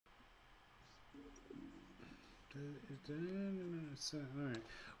All right.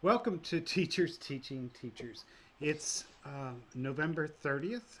 Welcome to Teachers Teaching Teachers. It's November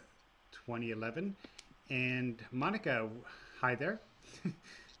 30th, 2011. And Monica, hi there.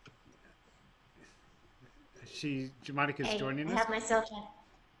 Monica's Hey, joining I us. have myself in.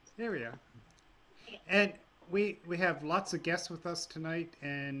 There we are. And we have lots of guests with us tonight,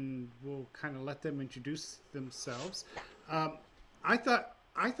 and we'll kind of let them introduce themselves. Um, I thought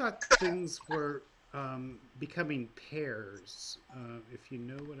things were becoming pairs, if you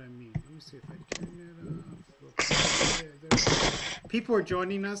know what I mean. Let me see if I turn it off. There. People are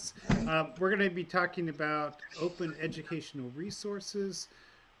joining us. We're going to be talking about open educational resources.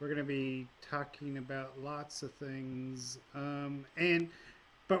 We're going to be talking about lots of things,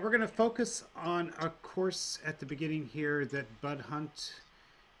 but we're going to focus on a course at the beginning here that Bud Hunt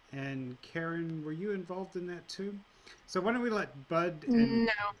and Karen, were you involved in that too? So why don't we let Bud and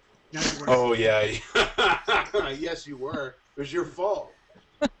No. no, you weren't. Oh yeah, yes, you were. It was your fault.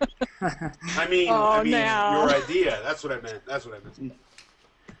 Oh, I mean, no. your idea. That's what I meant. That's what I meant.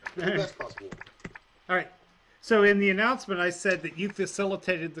 The best possible. All right. So in the announcement, I said that you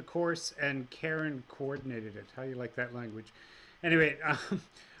facilitated the course and Karen coordinated it. How do you like that language? Anyway,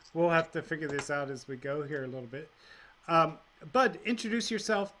 we'll have to figure this out as we go here a little bit. Bud, introduce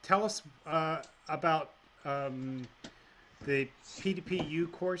yourself. Tell us about the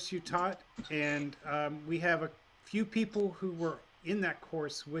P2PU course you taught. And we have a few people who were in that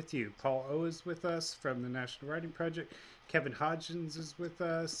course with you. Paul O is with us from the National Writing Project. Kevin Hodgson is with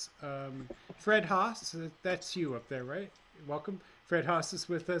us. Fred Haas, that's you up there, right? Welcome. Fred Haas is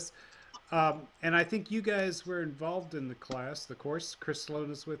with us. And I think you guys were involved in the course. Chris Sloan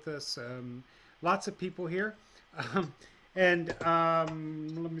is with us. Lots of people here. Let me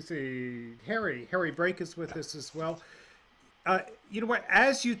see. Harry Brake is with us as well. You know what?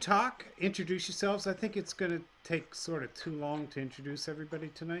 As you talk, introduce yourselves. I think it's going to take sort of too long to introduce everybody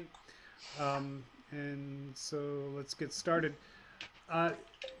tonight. And so let's get started. I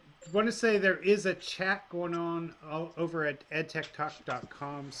want to say there is a chat going on over at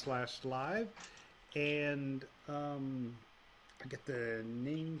edtechtalk.com/live. And I get the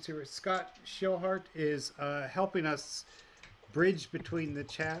names here. Scott Shelhart is helping us bridge between the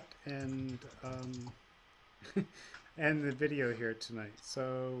chat and and the video here tonight.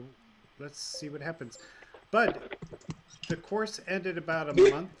 So let's see what happens. Bud, the course ended about a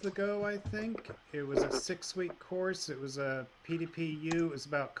month ago, I think. It was a 6-week course. It was a P2PU. It was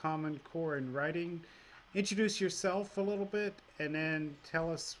about Common Core and writing. Introduce yourself a little bit and then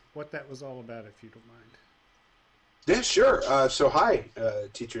tell us what that was all about, if you don't mind. Yeah, sure. So hi,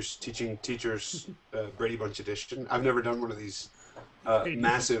 teachers teaching teachers, Brady Bunch edition. I've never done one of these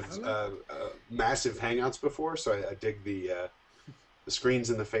massive hangouts before, so I dig the screens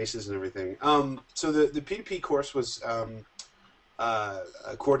and the faces and everything. So the P2P course was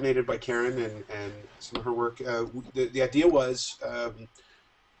coordinated by Karen and some of her work. The idea was,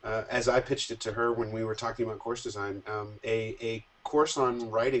 as I pitched it to her when we were talking about course design, a course on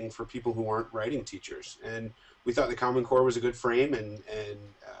writing for people who aren't writing teachers. And we thought the Common Core was a good frame and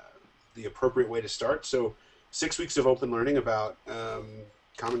the appropriate way to start. So 6 weeks of open learning about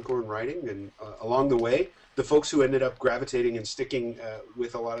Common Core and writing, and along the way, the folks who ended up gravitating and sticking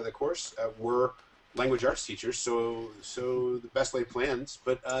with a lot of the course were language arts teachers, so the best laid plans.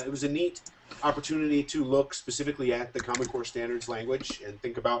 But it was a neat opportunity to look specifically at the Common Core standards language and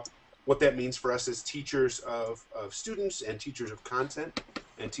think about what that means for us as teachers of students and teachers of content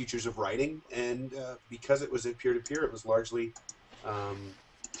and teachers of writing. And because it was a peer-to-peer, it was largely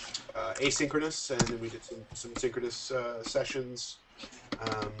asynchronous, and then we did some synchronous sessions.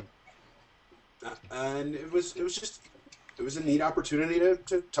 And it was a neat opportunity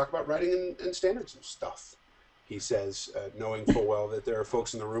to talk about writing and standards and stuff. He says, knowing full well that there are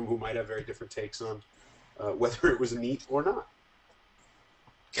folks in the room who might have very different takes on whether it was neat or not.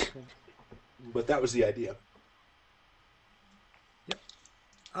 But that was the idea. Yep.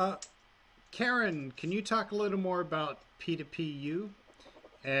 Karen, can you talk a little more about P2PU?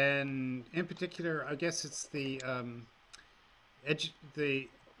 And in particular, I guess it's the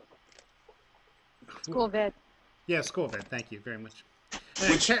School of Ed. Yeah, School of Ed. Thank you very much.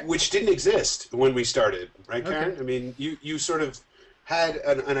 Which didn't exist when we started, right, Karen? Okay. I mean, you sort of had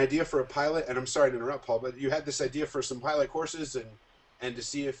an idea for a pilot, and I'm sorry to interrupt, Paul, but you had this idea for some pilot courses and to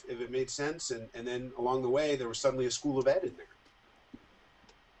see if it made sense, and then along the way, there was suddenly a School of Ed in there.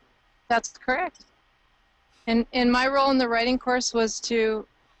 That's correct. And my role in the writing course was to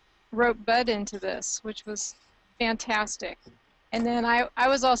rope Bud into this, which was fantastic. And then I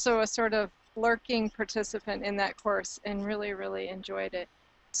was also a sort of lurking participant in that course and really, really enjoyed it.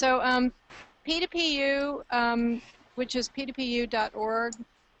 So P2PU, which is P2PU.org,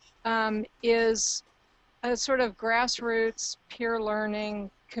 is a sort of grassroots peer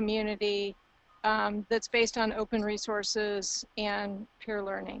learning community that's based on open resources and peer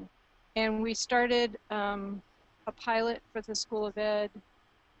learning. And we started a pilot for the School of Ed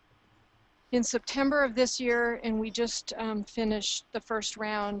in September of this year, and we just finished the first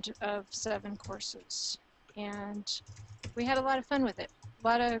round of 7 courses. And we had a lot of fun with it. A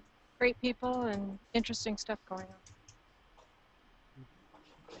lot of great people and interesting stuff going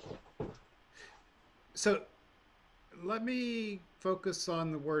on. So let me focus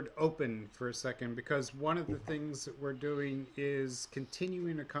on the word open for a second, because one of the things that we're doing is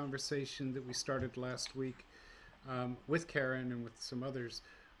continuing a conversation that we started last week with Karen and with some others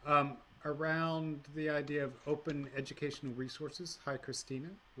around the idea of open educational resources. Hi, Christina.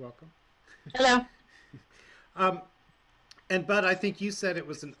 Welcome. Hello. But I think you said it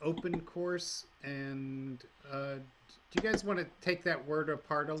was an open course, and do you guys want to take that word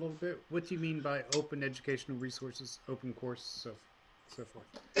apart a little bit? What do you mean by open educational resources, open course, so forth?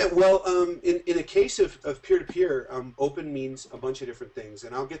 Yeah, well, in a case of peer-to-peer, open means a bunch of different things,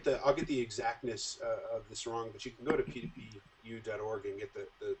 and I'll get the exactness of this wrong, but you can go to p2pu.org and get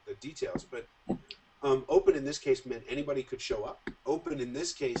the details. But open in this case meant anybody could show up. Open in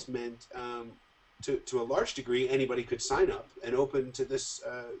this case meant to a large degree anybody could sign up, and open to this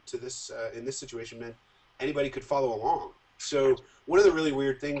in this situation meant anybody could follow along. So one of the really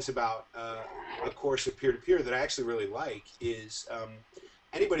weird things about a course of peer-to-peer that I actually really like is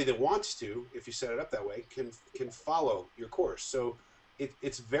anybody that wants to, if you set it up that way, can follow your course. So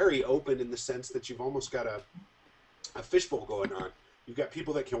it's very open in the sense that you've almost got a fishbowl going on. You've got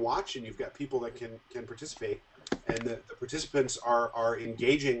people that can watch, and you've got people that can participate, and the participants are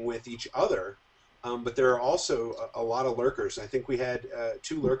engaging with each other. But there are also a lot of lurkers. I think we had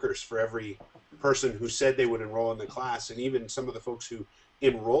 2 lurkers for every person who said they would enroll in the class, and even some of the folks who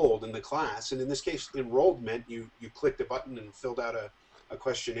enrolled in the class. And in this case, enrolled meant you clicked a button and filled out a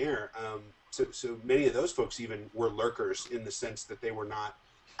questionnaire. So many of those folks even were lurkers in the sense that they were not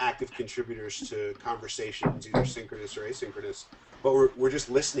active contributors to conversations, either synchronous or asynchronous, but we're just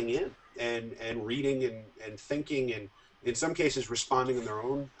listening in and reading and thinking, and in some cases responding in their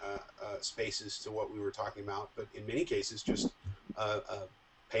own spaces to what we were talking about, but in many cases just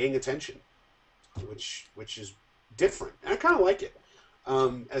paying attention, which is different, and I kind of like it.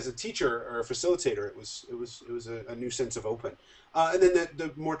 As a teacher or a facilitator, it was a new sense of open. And then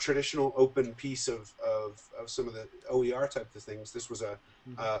the more traditional open piece of some of the OER type of things. This was an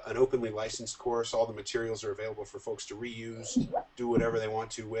openly licensed course. All the materials are available for folks to reuse, do whatever they want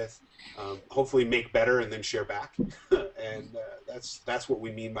to with, hopefully make better and then share back. And that's what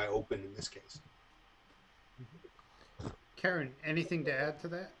we mean by open in this case. Karen, anything to add to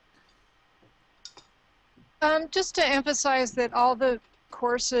that? Just to emphasize that all the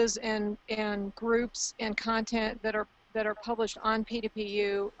courses and groups and content that are published on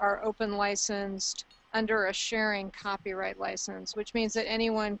P2PU are open licensed under a sharing copyright license, which means that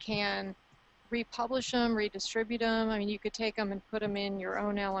anyone can republish them, redistribute them. I mean, you could take them and put them in your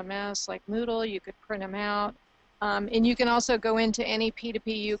own LMS like Moodle. You could print them out. And you can also go into any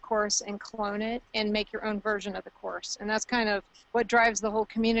P2PU course and clone it and make your own version of the course. And that's kind of what drives the whole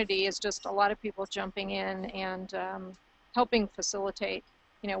community, is just a lot of people jumping in and helping facilitate,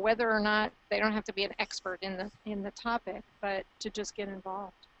 whether or not they don't have to be an expert in the topic, but to just get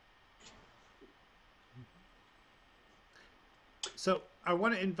involved. So I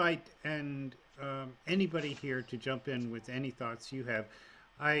want to invite anybody here to jump in with any thoughts you have.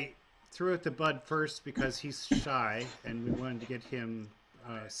 I threw it to Bud first because he's shy, and we wanted to get him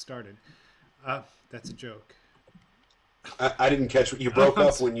started. That's a joke. I didn't catch what you broke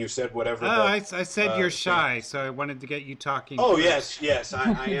up when you said whatever. I said you're shy, so I wanted to get you talking. Oh, first. yes,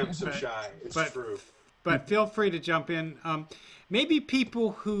 I am so shy. It's true. But feel free to jump in. Maybe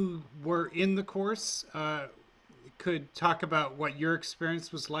people who were in the course could talk about what your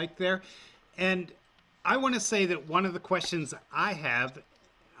experience was like there. And I want to say that one of the questions I have,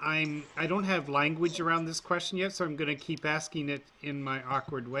 I don't have language around this question yet, so I'm going to keep asking it in my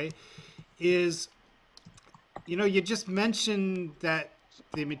awkward way, is, you just mentioned that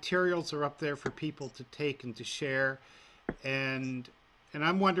the materials are up there for people to take and to share, and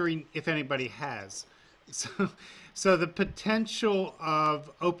I'm wondering if anybody has. So the potential of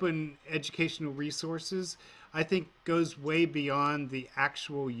open educational resources, I think, goes way beyond the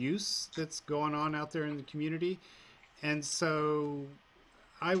actual use that's going on out there in the community. And so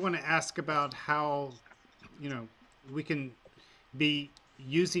I want to ask about how, we can be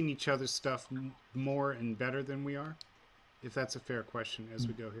using each other's stuff more and better than we are, if that's a fair question as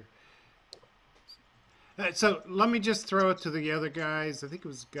we go here. So let me just throw it to the other guys. I think it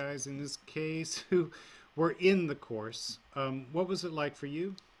was guys in this case who were in the course. What was it like for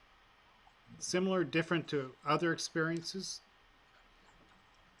you? Similar, different to other experiences?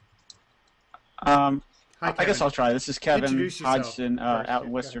 Um, Hi, I guess Kevin. I'll try. This is Kevin Introduce yourself Hodgson first. out Yeah, in go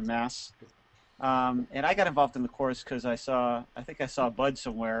Worcester, ahead. Mass. And I got involved in the course because I think I saw Bud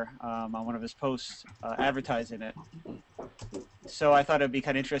somewhere on one of his posts advertising it. So I thought it'd be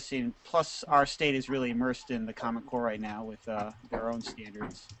kind of interesting. Plus, our state is really immersed in the Common Core right now with their own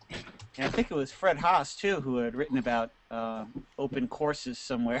standards. And I think it was Fred Haas, too, who had written about open courses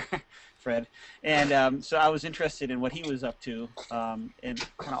somewhere, Fred. And so I was interested in what he was up to. And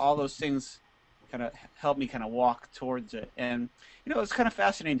kind of all those things kind of helped me kind of walk towards it. And, you know, it's kind of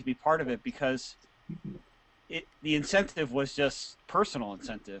fascinating to be part of it because the incentive was just personal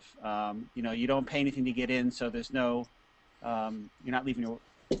incentive. You know, you don't pay anything to get in, so there's no, you're not leaving your,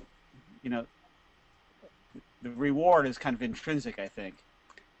 you know, the reward is kind of intrinsic, I think.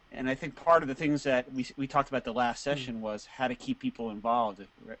 And I think part of the things that we talked about the last session was how to keep people involved,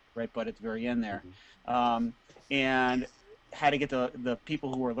 right, Bud, at the very end there. And how to get the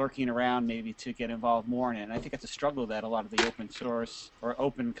people who are lurking around maybe to get involved more in it. And I think it's a struggle that a lot of the open source or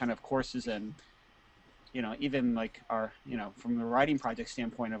open kind of courses and, you know, even like our, you know, from the writing project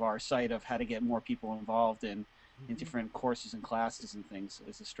standpoint of our site of how to get more people involved in different courses and classes and things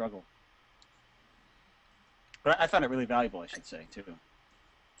is a struggle. But I found it really valuable, I should say, too.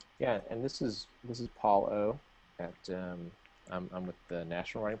 Yeah, and this is Paul O. At I'm with the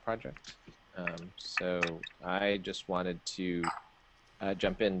National Writing Project. So I just wanted to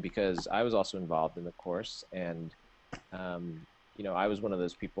jump in because I was also involved in the course, and you know, I was one of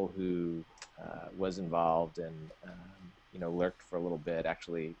those people who was involved and you know, lurked for a little bit.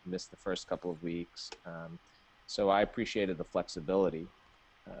 Actually, missed the first couple of weeks. So I appreciated the flexibility,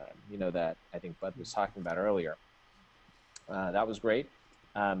 you know, that I think Bud was talking about earlier. That was great.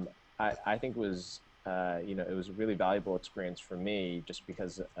 I think it was, you know, it was a really valuable experience for me just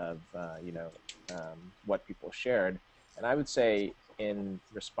because of, you know, what people shared. And I would say in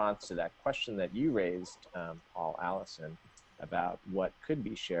response to that question that you raised, Paul, Allison, about what could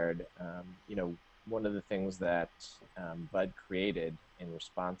be shared, you know, one of the things that Bud created in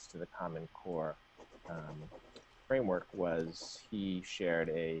response to the Common Core framework was he shared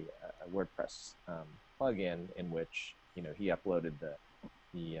a WordPress plugin in which, you know, he uploaded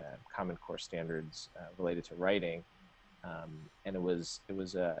the Common Core standards related to writing, and it was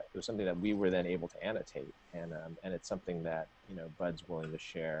something that we were then able to annotate, and it's something that, you know, Bud's willing to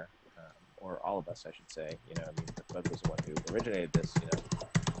share, or all of us, I should say. You know, I mean, Bud was the one who originated this. You know,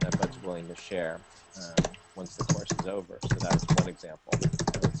 that Bud's willing to share once the course is over. So that was one example,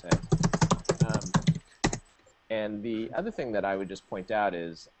 I would say. And the other thing that I would just point out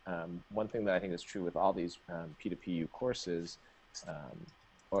is one thing that I think is true with all these P2PU courses,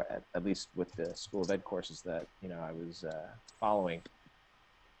 or at least with the School of Ed courses that, you know, I was following,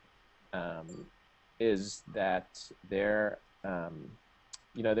 is that there,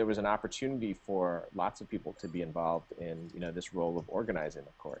 you know, there was an opportunity for lots of people to be involved in, you know, this role of organizing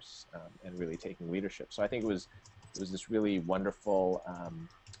the course and really taking leadership. So I think it was this really wonderful,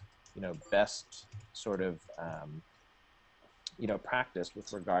 you know, best sort of, you know, practice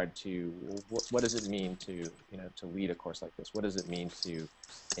with regard to what does it mean to, you know, to lead a course like this? What does it mean to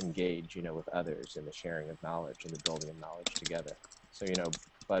engage, you know, with others in the sharing of knowledge and the building of knowledge together? So, you know,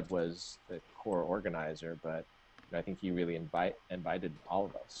 Bud was the core organizer, but, you know, I think he really invited all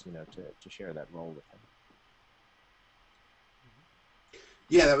of us, you know, to share that role with him.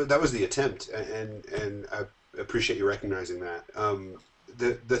 Yeah, that was the attempt, and I appreciate you recognizing that.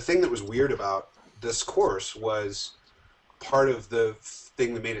 The thing that was weird about this course was part of the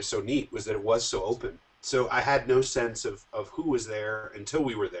thing that made it so neat was that it was so open. So I had no sense of who was there until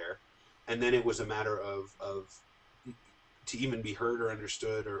we were there, and then it was a matter of to even be heard or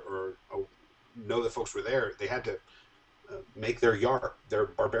understood or know that folks were there, they had to make their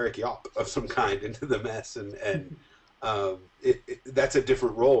barbaric yawp of some kind into the mess, and that's a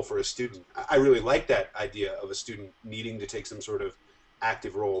different role for a student. I really like that idea of a student needing to take some sort of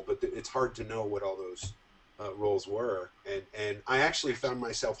active role, but it's hard to know what all those roles were, and I actually found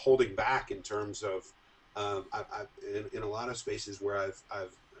myself holding back in terms of in a lot of spaces where I've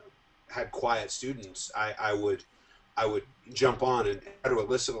had quiet students, I would jump on and try to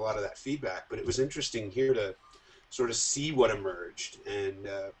elicit a lot of that feedback. But it was interesting here to sort of see what emerged, and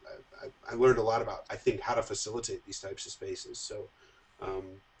I learned a lot about, I think, how to facilitate these types of spaces. So,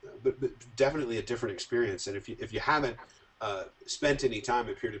 but definitely a different experience. And if you haven't spent any time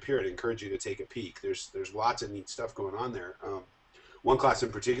at Peer2Peer, I'd encourage you to take a peek. There's lots of neat stuff going on there. one class in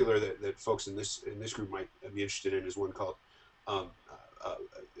particular that folks in this group might be interested in is one called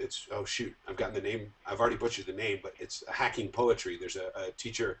it's, oh shoot, I've gotten the name, I've already butchered the name, but it's hacking poetry. There's a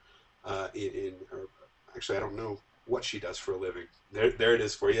teacher or actually I don't know what she does for a living. There it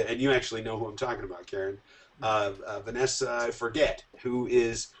is for you, and you actually know who I'm talking about, Karen. Vanessa, I forget, who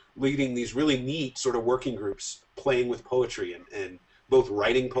is leading these really neat sort of working groups playing with poetry and both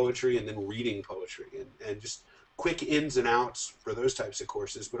writing poetry and then reading poetry and just quick ins and outs for those types of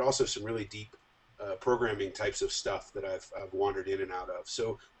courses, but also some really deep programming types of stuff that I've wandered in and out of.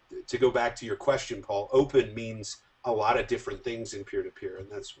 So to go back to your question, Paul, open means a lot of different things in peer-to-peer, and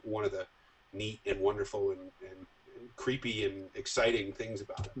that's one of the neat and wonderful and creepy and exciting things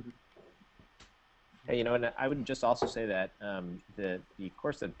about it. Hey, you know, and I would just also say that the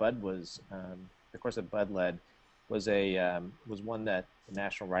course that Bud was the course that Bud led was one that the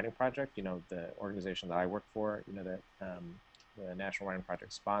National Writing Project, you know, the organization that I work for, you know, that the National Writing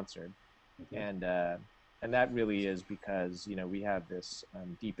Project sponsored, and that really is because, you know, we have this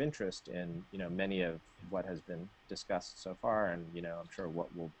deep interest in, you know, many of what has been discussed so far, and, you know, I'm sure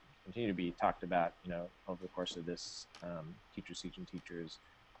what will continue to be talked about, you know, over the course of this Teachers Teaching Teachers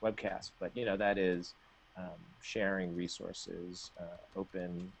webcast. But, you know, that is sharing resources,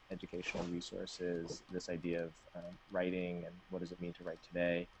 open educational resources, this idea of writing and what does it mean to write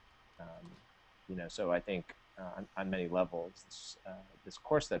today. You know, so I think on many levels, this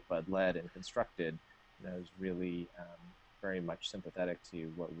course that Bud led and constructed, you know, is really very much sympathetic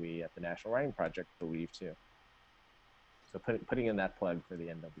to what we at the National Writing Project believe too. So putting in that plug for the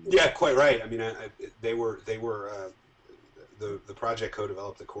NW. Yeah, quite right. I mean, they were the project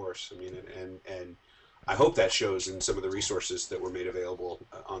co-developed the course. I mean, and I hope that shows in some of the resources that were made available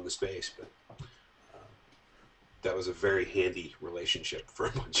on the space. But that was a very handy relationship for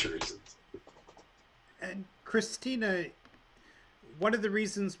a bunch of reasons. And Christina, one of the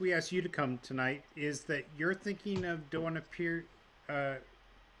reasons we asked you to come tonight is that you're thinking of doing a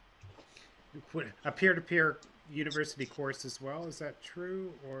peer-to-peer university course as well. Is that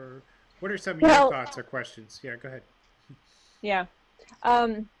true? Or what are some of your thoughts or questions? Yeah, go ahead. Yeah.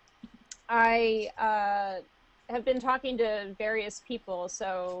 I have been talking to various people,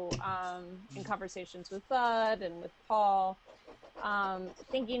 so in conversations with Bud and with Paul,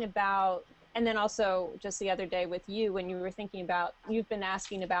 thinking about, and then also just the other day with you when you were thinking about, you've been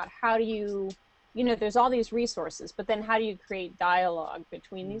asking about how do you know, there's all these resources, but then how do you create dialogue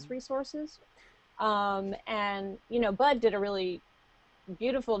between these resources? And, you know, Bud did a really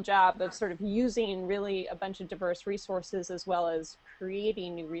beautiful job of sort of using really a bunch of diverse resources as well as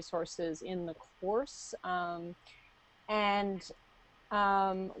creating new resources in the course. When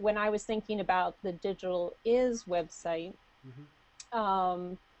I was thinking about the Digital Is website,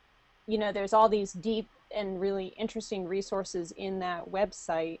 you know, there's all these deep and really interesting resources in that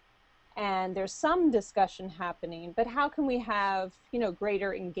website, and there's some discussion happening, but how can we have, you know,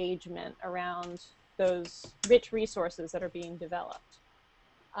 greater engagement around those rich resources that are being developed?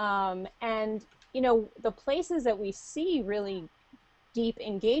 And, you know, the places that we see really deep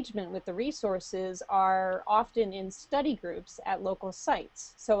engagement with the resources are often in study groups at local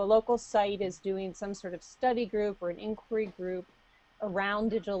sites. So a local site is doing some sort of study group or an inquiry group around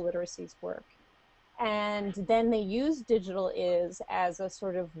digital literacy's work. And then they use Digital Is as a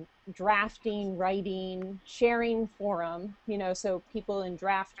sort of drafting, writing, sharing forum, you know, so people in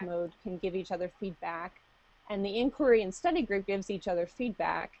draft mode can give each other feedback. And the inquiry and study group gives each other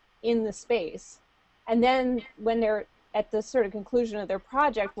feedback in the space. And then when they're at the sort of conclusion of their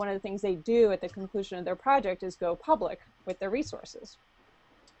project, one of the things they do at the conclusion of their project is go public with their resources.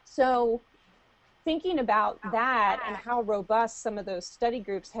 So thinking about that and how robust some of those study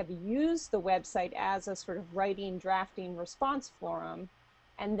groups have used the website as a sort of writing, drafting, response forum,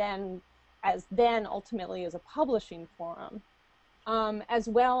 and then ultimately as a publishing forum, as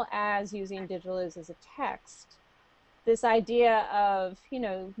well as using Digital Is as a text. This idea of, you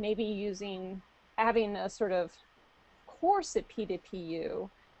know, maybe having a sort of course at P2PU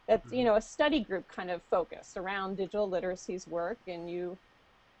that's, you know, a study group kind of focus around digital literacy's work, and you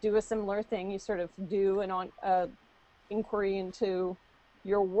do a similar thing. You sort of do an inquiry into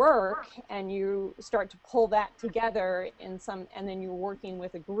your work, and you start to pull that together and then you're working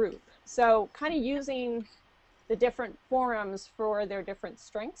with a group. So kind of using the different forums for their different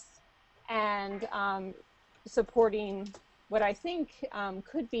strengths, and supporting what I think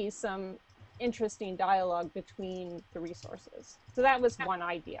could be some interesting dialogue between the resources. So that was one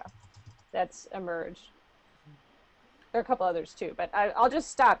idea that's emerged. There are a couple others too, but I'll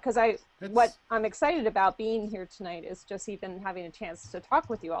just stop because what I'm excited about being here tonight is just even having a chance to talk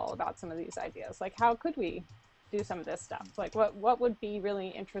with you all about some of these ideas. Like, how could we do some of this stuff? Like what would be really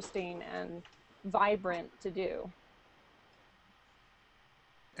interesting and vibrant to do?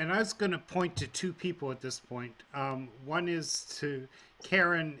 And I was going to point to two people at this point. One is to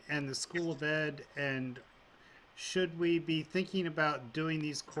Karen and the School of Ed, and should we be thinking about doing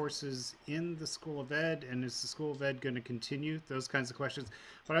these courses in the School of Ed, and is the School of Ed going to continue? Those kinds of questions.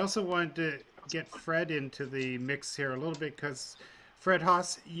 But I also wanted to get Fred into the mix here a little bit, because Fred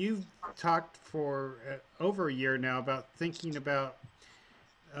Haas, you've talked for over a year now about thinking about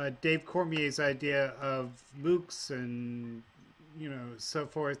Dave Cormier's idea of MOOCs and so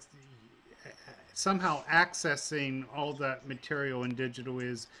forth, somehow accessing all that material in digital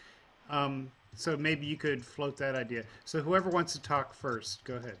is. So maybe you could float that idea. So whoever wants to talk first,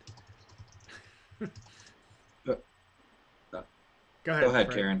 go ahead. Go ahead,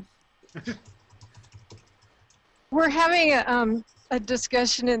 Fred. Karen. We're having a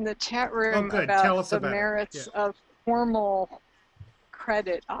discussion in the chat room about the merits of formal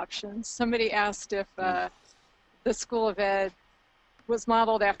credit options. Somebody asked if the School of Ed was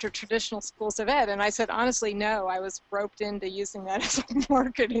modeled after traditional schools of ed, and I said honestly no. I was roped into using that as a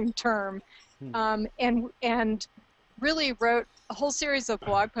marketing term, and really wrote a whole series of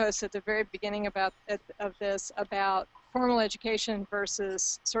blog posts at the very beginning about formal education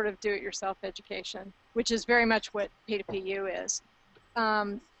versus sort of do-it-yourself education, which is very much what P2PU is.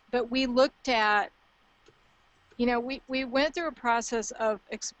 But we looked at, we went through a process of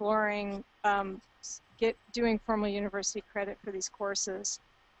exploring doing formal university credit for these courses,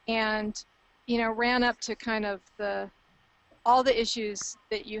 and ran up to kind of all the issues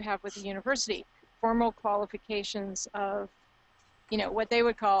that you have with the university, formal qualifications of what they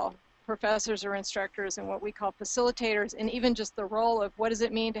would call professors or instructors and what we call facilitators, and even just the role of what does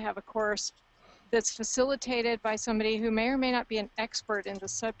it mean to have a course that's facilitated by somebody who may or may not be an expert in the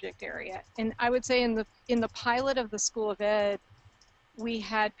subject area. And I would say in the pilot of the School of Ed, we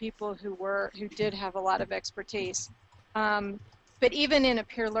had people who did have a lot of expertise. But even in a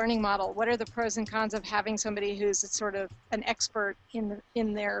peer learning model, what are the pros and cons of having somebody who's sort of an expert in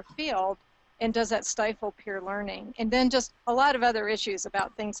their field, and does that stifle peer learning? And then just a lot of other issues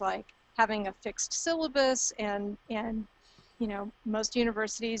about things like having a fixed syllabus, and most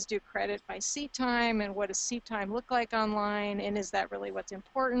universities do credit by seat time, and what does seat time look like online, and is that really what's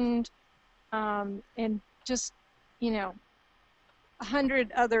important? And just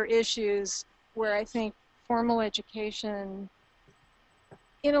 100 other issues where I think formal education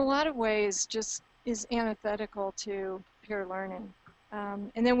in a lot of ways just is antithetical to peer learning.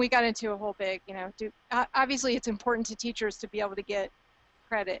 And then we got into a whole big, obviously it's important to teachers to be able to get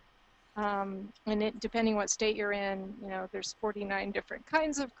credit. And depending what state you're in, there's 49 different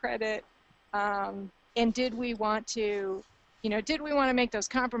kinds of credit. And did we want to make those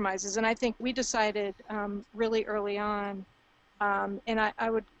compromises? And I think we decided really early on, and I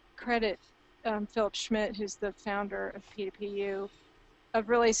would credit Philip Schmidt, who's the founder of P2PU, of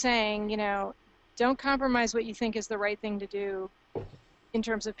really saying, don't compromise what you think is the right thing to do in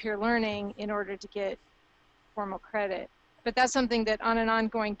terms of peer learning in order to get formal credit. But that's something that on an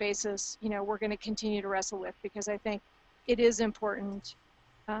ongoing basis, we're going to continue to wrestle with, because I think it is important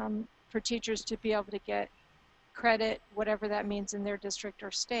for teachers to be able to get credit, whatever that means in their district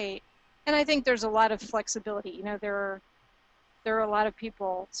or state. And I think there's a lot of flexibility. There are a lot of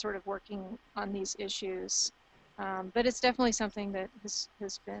people sort of working on these issues. But it's definitely something that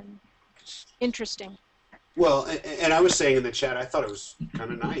has been interesting. Well, and I was saying in the chat, I thought it was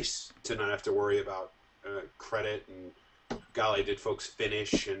kind of nice to not have to worry about credit and, golly, did folks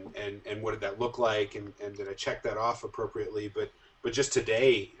finish, and what did that look like, and did I check that off appropriately? But just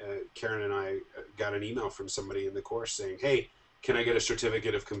today, Karen and I got an email from somebody in the course saying, hey, can I get a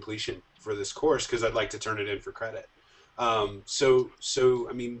certificate of completion for this course, because I'd like to turn it in for credit. So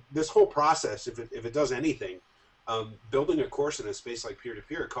I mean, this whole process, if it does anything, building a course in a space like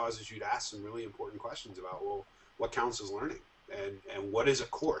peer-to-peer causes you to ask some really important questions about, well, what counts as learning, and what is a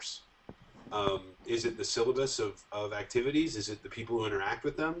course? Is it the syllabus of activities? Is it the people who interact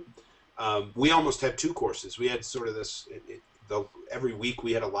with them? We almost had two courses. We had sort of this, every week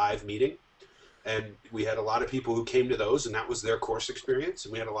we had a live meeting, and we had a lot of people who came to those, and that was their course experience.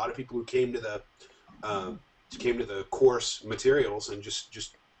 And we had a lot of people who came to the course materials and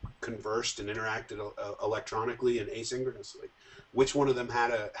just conversed and interacted electronically and asynchronously. Which one of them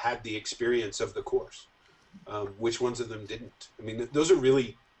had the experience of the course? Which ones of them didn't? I mean, those are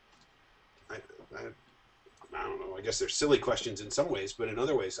really, I don't know, I guess they're silly questions in some ways, but in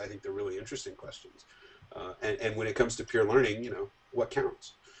other ways I think they're really interesting questions. And when it comes to peer learning, what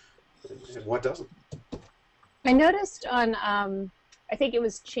counts and what doesn't? I noticed on, I think it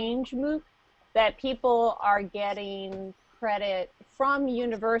was Change MOOC, that people are getting credit from you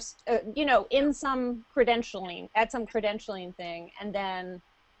know, in some credentialing, at some credentialing thing, and then,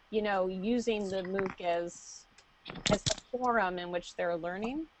 you know, using the MOOC as the forum in which they're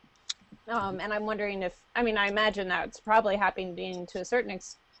learning. And I'm wondering if, I mean, I imagine that's probably happening to a certain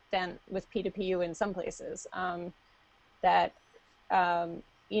extent with P2PU in some places, that,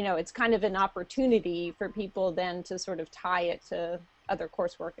 you know, it's kind of an opportunity for people then to sort of tie it to other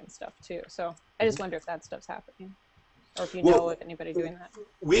coursework and stuff too. So I just wonder if that stuff's happening, or if you know of anybody doing that.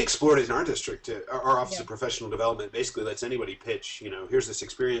 We explored it in our district. Our Office of Professional Development basically lets anybody pitch, you know, here's this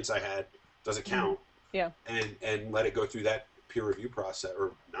experience I had, does it count? Yeah. And let it go through that peer review process,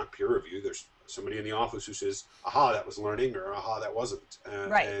 or not peer review. There's somebody in the office who says, aha, that was learning, or aha, that wasn't.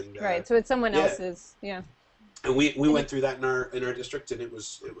 Right. So it's someone else's. Yeah. And we went through that in our district, and it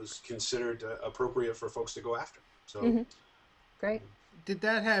was considered appropriate for folks to go after. So great. Did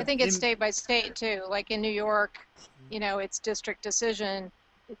that have? I think it's state by state too. Like in New York, you know, it's district decision,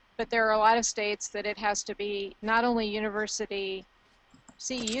 but there are a lot of states that it has to be not only university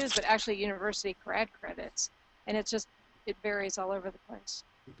CEUs, but actually university grad credits, and it varies all over the place.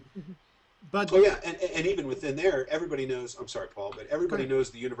 But and even within there, everybody knows. I'm sorry, Paul, but everybody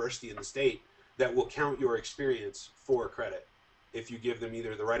knows the university and the state that will count your experience for credit if you give them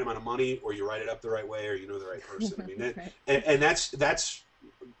either the right amount of money, or you write it up the right way, or you know the right person. I mean, and that's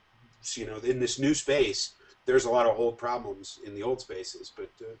you know, in this new space, there's a lot of old problems in the old spaces, but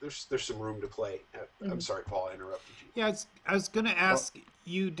there's some room to play. I'm sorry, Paul, I interrupted you. Yeah, I was going to ask,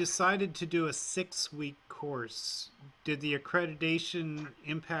 you decided to do a 6-week course. Did the accreditation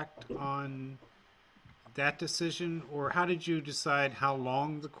impact on that decision, or how did you decide how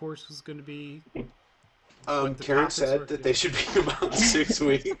long the course was going to be? Karen said that they should be about 6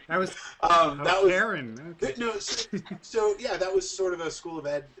 weeks. That was Karen. Okay. No, so yeah, that was sort of a School of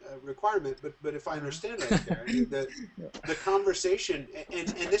Ed requirement. But if I understand right, Karen, the conversation, and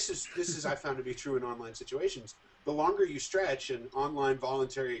this is I found to be true in online situations. The longer you stretch an online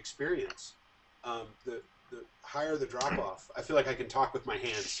voluntary experience, the higher the drop off. I feel like I can talk with my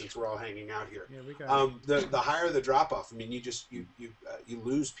hands since we're all hanging out here. Yeah, we got the higher the drop off. I mean, you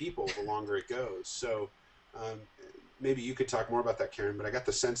lose people the longer it goes. So. Maybe you could talk more about that, Karen, but I got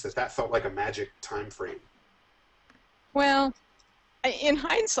the sense that felt like a magic time frame. Well, in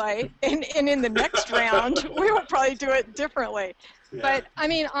hindsight, and in the next round, we will probably do it differently. Yeah. But, I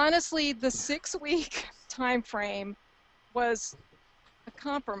mean, honestly, the 6-week time frame was a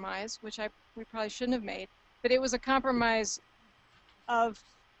compromise, which we probably shouldn't have made, but it was a compromise of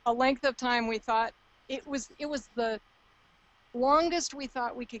a length of time we thought it was the longest we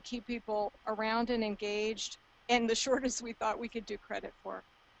thought we could keep people around and engaged, and the shortest we thought we could do credit for.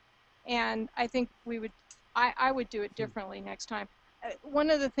 And I think I would do it differently next time. One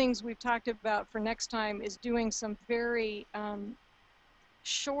of the things we've talked about for next time is doing some very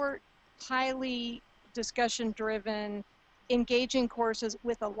short, highly discussion-driven, engaging courses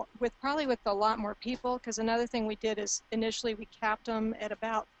with probably a lot more people, because another thing we did is initially we capped them at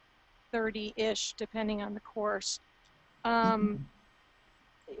about 30-ish, depending on the course.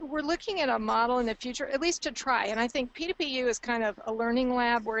 We're looking at a model in the future, at least to try, and I think P2PU is kind of a learning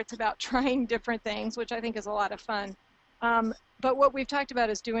lab where it's about trying different things, which I think is a lot of fun. But what we've talked about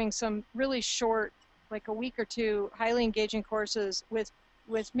is doing some really short, like a week or two, highly engaging courses with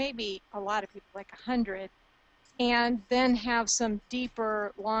maybe a lot of people, like 100, and then have some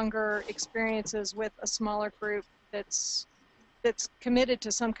deeper, longer experiences with a smaller group that's committed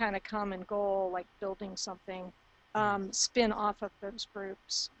to some kind of common goal, like building something. Spin off of those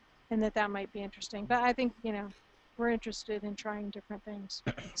groups, and that might be interesting. But I think, you know, we're interested in trying different things.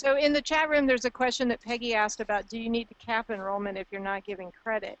 So in the chat room, there's a question that Peggy asked about, do you need to cap enrollment if you're not giving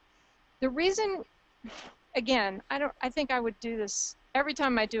credit? The reason, again, I think I would do this every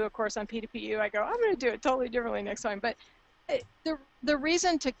time I do a course on P2PU. I go, I'm going to do it totally differently next time. But the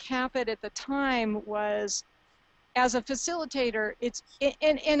reason to cap it at the time was, as a facilitator,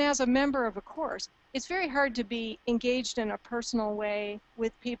 and as a member of a course, it's very hard to be engaged in a personal way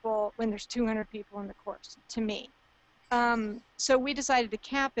with people when there's 200 people in the course, to me. So we decided to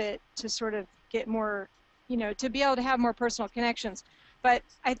cap it to sort of get more, you know, to be able to have more personal connections. But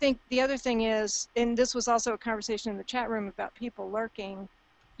I think the other thing is, and this was also a conversation in the chat room about people lurking,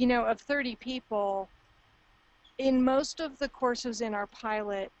 you know, of 30 people, in most of the courses in our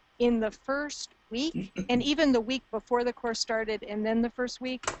pilot, in the first week, and even the week before the course started, and then the first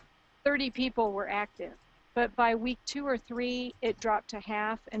week, 30 people were active. But by week 2 or 3, it dropped to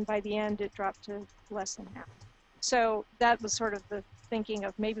half, and by the end, it dropped to less than half. So that was sort of the thinking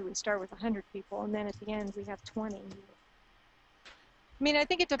of maybe we start with 100 people, and then at the end, we have 20. I mean, I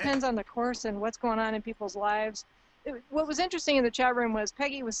think it depends on the course and what's going on in people's lives. What was interesting in the chat room was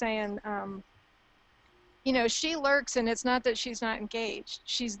Peggy was saying, you know, she lurks, and it's not that she's not engaged.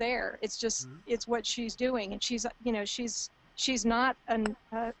 She's there. It's just, it's what she's doing, and she's, you know, she's not an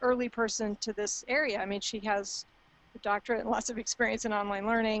early person to this area. I mean, she has a doctorate and lots of experience in online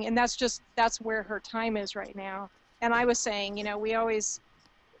learning, and that's where her time is right now. And I was saying, you know, we always,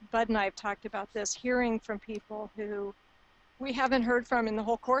 Bud and I have talked about this, hearing from people who we haven't heard from in the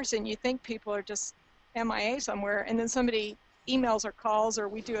whole course, and you think people are just MIA somewhere, and then somebody emails or calls, or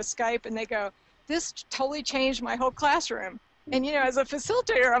we do a Skype, and they go, this totally changed my whole classroom. And, you know, as a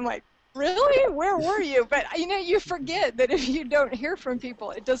facilitator, I'm like, really? Where were you? But, you know, you forget that if you don't hear from people,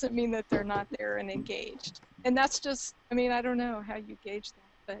 it doesn't mean that they're not there and engaged. And that's just, I mean, I don't know how you gauge that,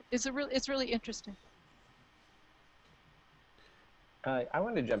 but it's really interesting. I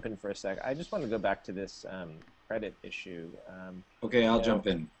want to jump in for a sec. I just want to go back to this credit issue. Okay, I'll jump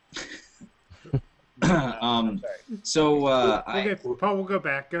in. I'm sorry. So okay, Paul, we'll go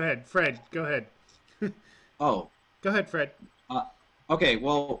back. Go ahead, Fred. Go ahead. Oh, go ahead, Fred. Okay.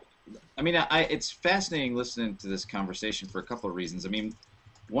 Well, I mean, it's fascinating listening to this conversation for a couple of reasons. I mean,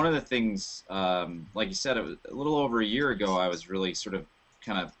 one of the things, like you said, it was a little over a year ago, I was really sort of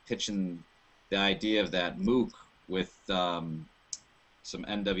kind of pitching the idea of that MOOC with some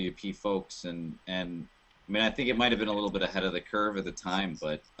NWP folks, and I mean, I think it might have been a little bit ahead of the curve at the time,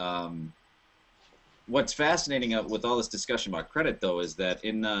 but what's fascinating with all this discussion about credit, though, is that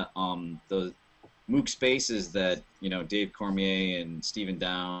in the MOOC spaces that, you know, Dave Cormier and Stephen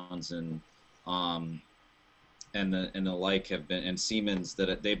Downs and the like have been, and Siemens,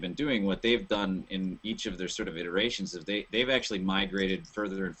 that they've been doing, what they've done in each of their sort of iterations is they've actually migrated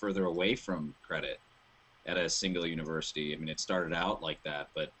further and further away from credit at a single university. I mean, it started out like that,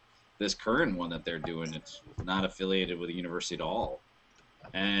 but this current one that they're doing, it's not affiliated with a university at all.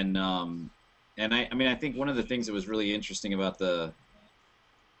 And I mean, I think one of the things that was really interesting about the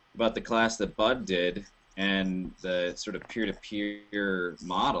class that Bud did and the sort of peer-to-peer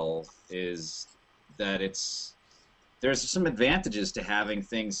model is that there's some advantages to having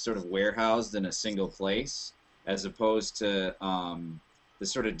things sort of warehoused in a single place, as opposed to the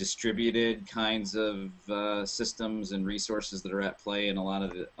sort of distributed kinds of systems and resources that are at play in a lot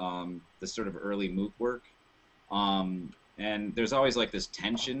of the sort of early MOOC work. And there's always like this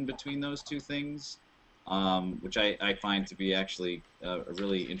tension between those two things, which I find to be actually a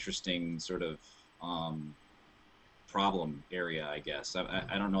really interesting sort of problem area, I guess.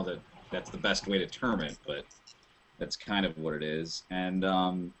 I don't know that that's the best way to term it, but that's kind of what it is.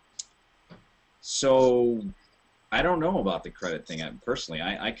 And so I don't know about the credit thing. Personally,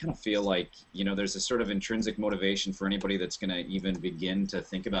 I kind of feel like, you know, there's a sort of intrinsic motivation for anybody that's going to even begin to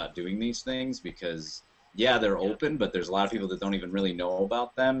think about doing these things, because yeah, they're open, but there's a lot of people that don't even really know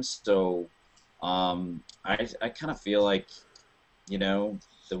about them. So I kind of feel like, you know,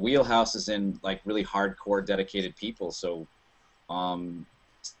 the wheelhouse is in like really hardcore dedicated people. So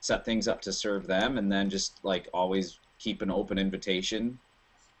set things up to serve them, and then just like always keep an open invitation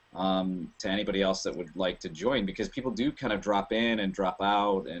to anybody else that would like to join, because people do kind of drop in and drop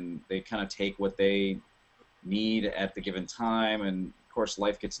out, and they kind of take what they need at the given time, and of course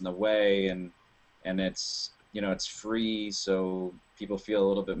life gets in the way, and it's, you know, it's free, so people feel a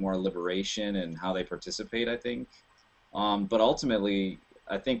little bit more liberation in how they participate, I think. But ultimately,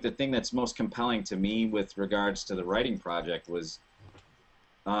 I think the thing that's most compelling to me with regards to the writing project was,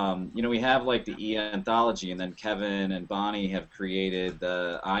 you know, we have like the E anthology, and then Kevin and Bonnie have created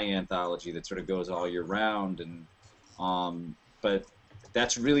the I anthology that sort of goes all year round, and but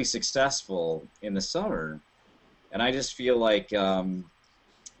that's really successful in the summer, and I just feel like,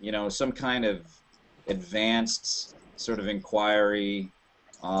 you know, some kind of advanced sort of inquiry,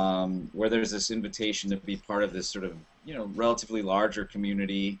 where there's this invitation to be part of this sort of, you know, relatively larger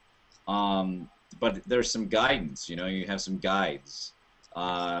community, but there's some guidance, you know, you have some guides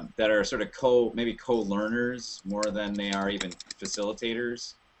that are sort of maybe co-learners more than they are even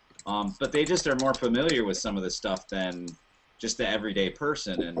facilitators, but they just are more familiar with some of the stuff than just the everyday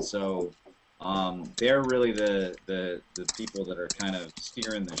person, and so they're really the people that are kind of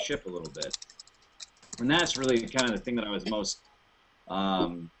steering the ship a little bit. And that's really kind of the thing that I was most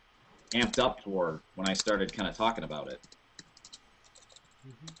amped up for when I started kind of talking about it.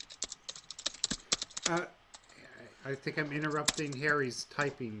 I think I'm interrupting Harry's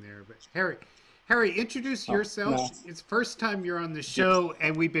typing there, but Harry, introduce yourself. No. It's the first time you're on the show,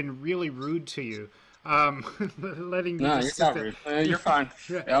 and we've been really rude to you. Letting you No, just you're not sit rude. there. You're fine.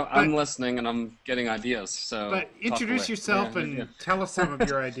 Yeah, I'm listening and I'm getting ideas. So, but introduce yourself and tell us some of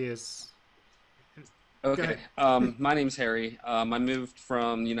your ideas. Okay. My name's Harry. I moved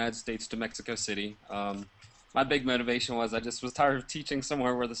from the United States to Mexico City. My big motivation was I just was tired of teaching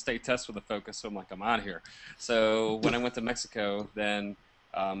somewhere where the state tests were the focus, so I'm like, I'm out of here. So when I went to Mexico, then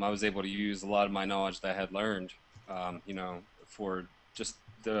I was able to use a lot of my knowledge that I had learned, you know, for just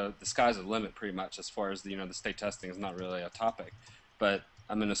the sky's the limit pretty much as far as the, you know, the state testing is not really a topic. But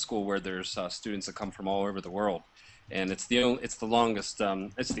I'm in a school where there's students that come from all over the world. And it's the longest,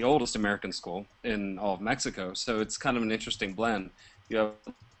 it's the oldest American school in all of Mexico. So it's kind of an interesting blend. You have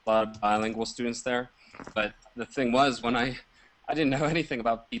a lot of bilingual students there, but the thing was when I didn't know anything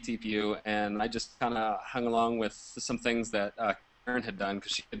about P2PU, and I just kind of hung along with some things that Karen had done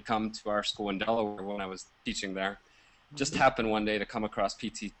because she had come to our school in Delaware when I was teaching there. Just happened one day to come across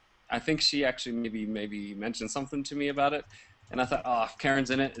PT. I think she actually maybe mentioned something to me about it. And I thought, oh, if Karen's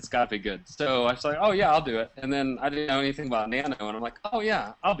in it, it's got to be good. So I was like, oh, yeah, I'll do it. And then I didn't know anything about Nano, and I'm like, oh,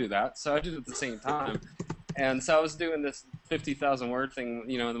 yeah, I'll do that. So I did it at the same time. And so I was doing this 50,000 word thing,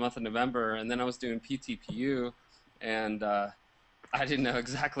 you know, in the month of November, and then I was doing P2PU, and I didn't know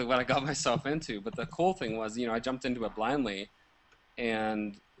exactly what I got myself into. But the cool thing was, you know, I jumped into it blindly,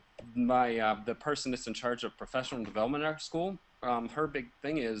 and the person that's in charge of professional development at our school, her big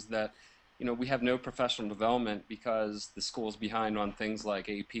thing is that, you know, we have no professional development because the school's behind on things like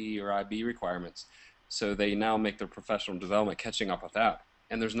AP or IB requirements. So they now make their professional development catching up with that.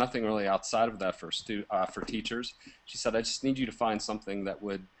 And there's nothing really outside of that for teachers. She said, I just need you to find something that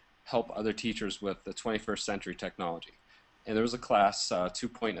would help other teachers with the 21st century technology. And there was a class,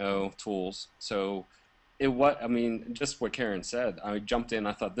 2.0 tools. So I mean, just what Karen said, I jumped in,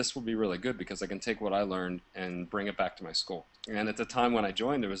 I thought this will be really good because I can take what I learned and bring it back to my school. And at the time when I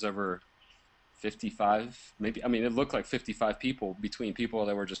joined, there was over 55, maybe, I mean, it looked like 55 people between people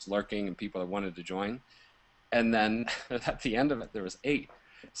that were just lurking and people that wanted to join. And then at the end of it, there was 8.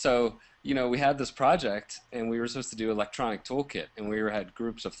 So, you know, we had this project and we were supposed to do electronic toolkit, and we had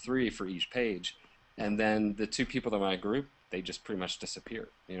groups of 3 for each page. And then the 2 people that were in my group, they just pretty much disappeared,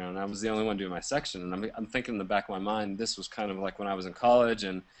 you know, and I was the only one doing my section. And I'm thinking in the back of my mind, this was kind of like when I was in college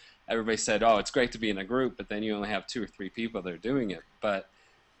and everybody said, oh, it's great to be in a group, but then you only have 2 or 3 people that are doing it. But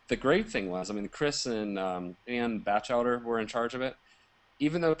the great thing was, I mean, Chris and Ann Batchelder were in charge of it.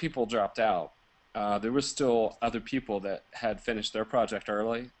 Even though people dropped out, there was still other people that had finished their project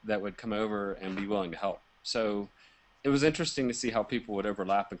early that would come over and be willing to help. So it was interesting to see how people would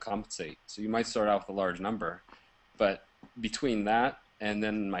overlap and compensate. So you might start out with a large number, but between that and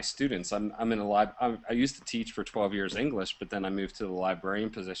then my students, I'm in a I used to teach for 12 years English, but then I moved to the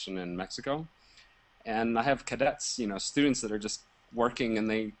librarian position in Mexico. And I have cadets, you know, students that are just working and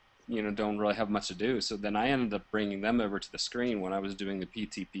they, you know, don't really have much to do. So then I ended up bringing them over to the screen when I was doing the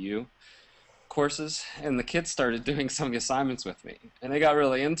P2PU courses, and the kids started doing some of the assignments with me, and they got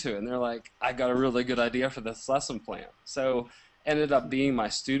really into it, and they're like, I got a really good idea for this lesson plan. So ended up being my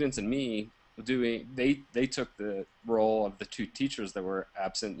students and me doing, they took the role of the 2 teachers that were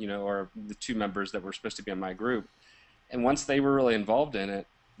absent, you know, or the 2 members that were supposed to be in my group. And once they were really involved in it,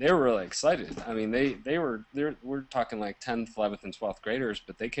 they were really excited. I mean, we're talking like 10th, 11th, and 12th graders,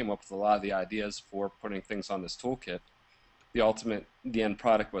 but they came up with a lot of the ideas for putting things on this toolkit. The end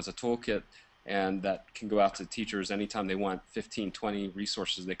product was a toolkit, and that can go out to teachers anytime they want 15, 20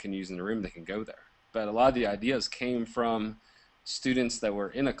 resources they can use in the room, they can go there. But a lot of the ideas came from students that were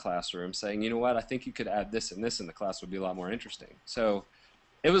in a classroom saying, you know what, I think you could add this and this in the class, would be a lot more interesting. So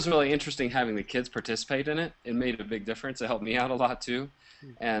it was really interesting having the kids participate in it. It made a big difference. It helped me out a lot too.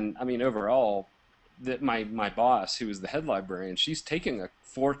 And I mean, overall, my boss, who was the head librarian, she's taking a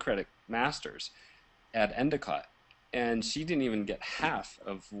 4-credit master's at Endicott, and she didn't even get half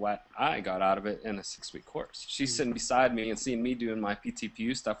of what I got out of it in a 6-week course. She's sitting beside me and seeing me doing my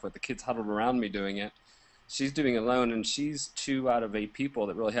P2PU stuff with the kids huddled around me doing it. She's doing it alone, and she's 2 out of 8 people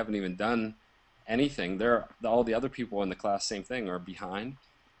that really haven't even done anything. All the other people in the class, same thing, are behind.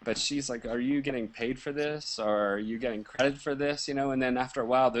 But she's like, are you getting paid for this? Or are you getting credit for this? You know, and then after a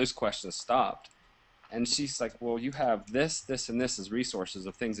while, those questions stopped. And she's like, well, you have this, this, and this as resources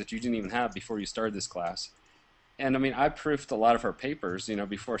of things that you didn't even have before you started this class. And I mean, I proofed a lot of her papers, you know,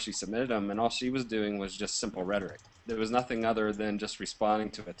 before she submitted them, and all she was doing was just simple rhetoric. There was nothing other than just responding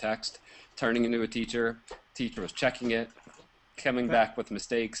to a text, turning into a teacher. Teacher was checking it, coming back with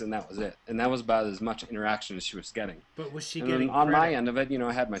mistakes, and that was it. And that was about as much interaction as she was getting. But was she and getting on credit? my end of it, you know,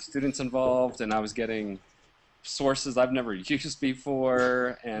 I had my students involved, and I was getting sources I've never used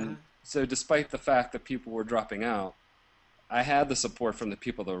before. And so despite the fact that people were dropping out, I had the support from the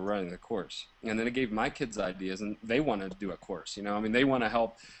people that were running the course. And then it gave my kids ideas, and they want to do a course, you know. I mean, they want to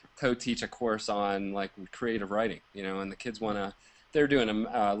help co-teach a course on, like, creative writing, you know, and the kids want to they're doing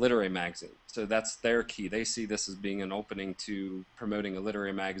a literary magazine. So that's their key. They see this as being an opening to promoting a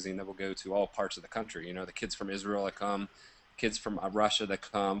literary magazine that will go to all parts of the country. You know, the kids from Israel that come, kids from Russia that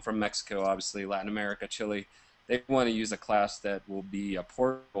come, from Mexico, obviously, Latin America, Chile. They want to use a class that will be a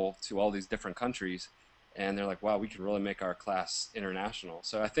portal to all these different countries. And they're like, wow, we can really make our class international.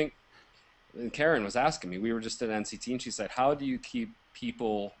 So I think, and Karen was asking me, we were just at NCT, and she said, how do you keep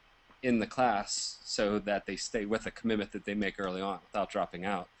people in the class so that they stay with a commitment that they make early on without dropping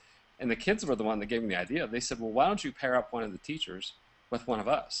out? And the kids were the one that gave me the idea. They said, well, why don't you pair up one of the teachers with one of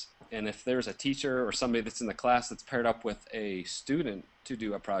us? And if there's a teacher or somebody that's in the class that's paired up with a student to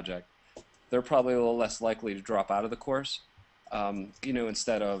do a project, they're probably a little less likely to drop out of the course. You know,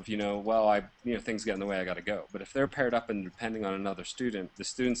 instead of, you know, well, things get in the way, I got to go. But if they're paired up and depending on another student, the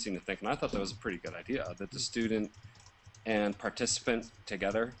students seem to think, and I thought that was a pretty good idea, that the student and participant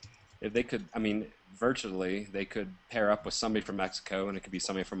together, if they could, I mean, virtually, they could pair up with somebody from Mexico, and it could be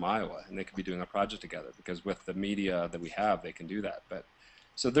somebody from Iowa, and they could be doing a project together, because with the media that we have, they can do that. But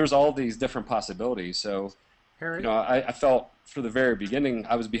so there's all these different possibilities. So, Harry? you know, I felt for the very beginning,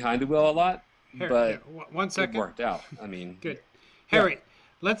 I was behind the wheel a lot, but one second. it worked out. I mean, good. Harry,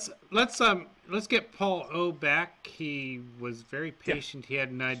 let's get Paul O back. He was very patient. He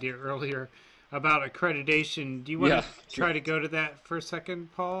had an idea earlier about accreditation. Do you want to try to go to that for a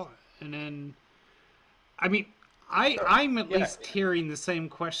second, Paul? And then, I mean, I'm at least hearing the same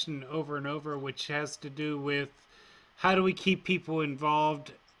question over and over, which has to do with how do we keep people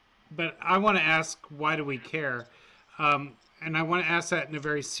involved? But I want to ask, why do we care? And I want to ask that in a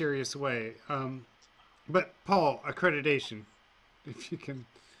very serious way. But Paul, accreditation, if you can.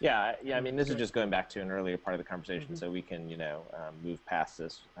 Yeah. I mean, this is just going back to an earlier part of the conversation, so we can, move past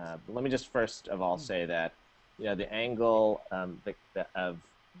this. But let me just first of all say that, the angle of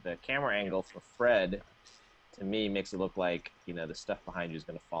the camera angle for Fred, to me, makes it look like, the stuff behind you is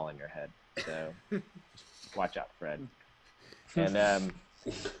going to fall on your head. So just watch out, Fred. And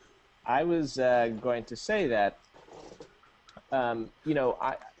I was going to say that, I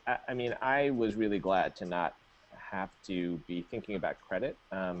mean, I was really glad to not have to be thinking about credit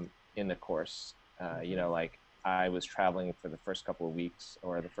in the course. Like I was traveling for the first couple of weeks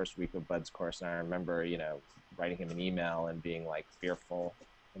or the first week of Bud's course, and I remember, writing him an email and being like fearful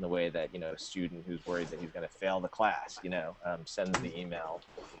in the way that, a student who's worried that he's going to fail the class, sends the email.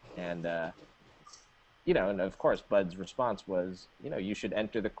 And, and of course, Bud's response was, you should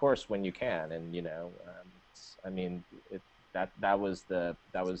enter the course when you can. And, I mean, that was the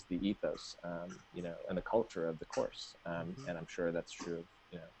ethos, and the culture of the course. And I'm sure that's true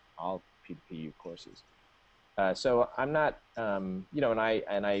of, all P2PU courses. So I'm not, and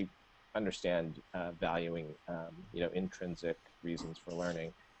I understand valuing, intrinsic reasons for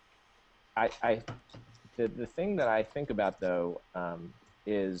learning. The thing that I think about, though,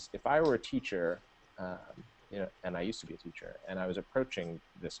 is if I were a teacher, and I used to be a teacher, and I was approaching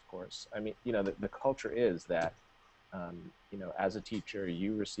this course, I mean, the culture is that, as a teacher,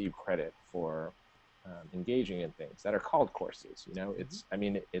 you receive credit for engaging in things that are called courses. It's, I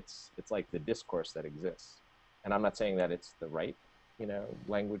mean, it's like the discourse that exists. And I'm not saying that it's the right,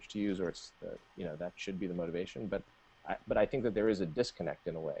 language to use, or it's the, that should be the motivation, but I think that there is a disconnect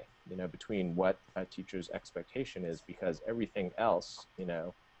in a way, between what a teacher's expectation is, because everything else,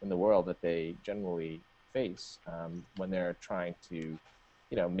 in the world that they generally face when they're trying to,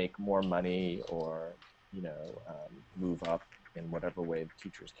 make more money or, move up in whatever way the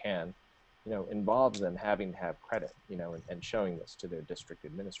teachers can, involves them having to have credit, and showing this to their district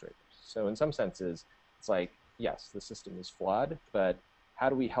administrators. So in some senses, it's like, yes, the system is flawed, but how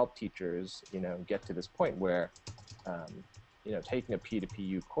do we help teachers, get to this point where, taking a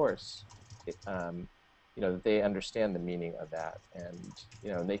P2PU course, that they understand the meaning of that,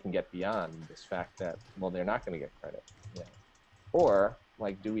 and, they can get beyond this fact that, well, they're not going to get credit. Or,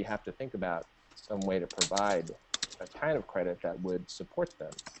 like, do we have to think about some way to provide a kind of credit that would support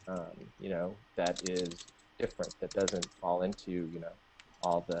them, that is different, that doesn't fall into,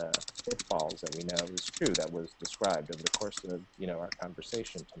 all the pitfalls that we know is true that was described over the course of, our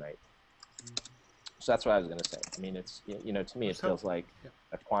conversation tonight. So that's what I was going to say. I mean, it's, to me, it feels like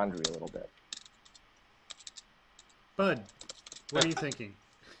a quandary a little bit. Bud, what are you thinking?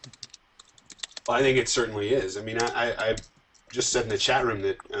 Well, I think it certainly is. I mean, I just said in the chat room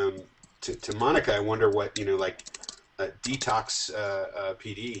that to Monica, I wonder what, detox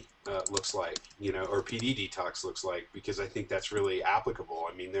PD looks like, or PD detox looks like, because I think that's really applicable.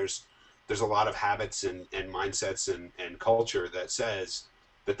 I mean, there's a lot of habits and mindsets and culture that says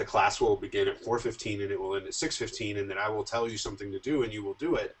that the class will begin at 4:15 and it will end at 6:15, and that I will tell you something to do and you will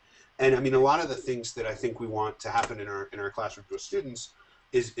do it. And I mean, a lot of the things that I think we want to happen in our classrooms with students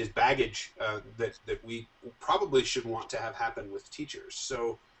is baggage that we probably should want to have happen with teachers.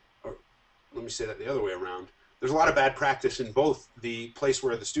 So, or let me say that the other way around. There's a lot of bad practice in both the place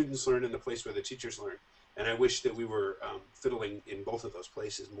where the students learn and the place where the teachers learn. And I wish that we were fiddling in both of those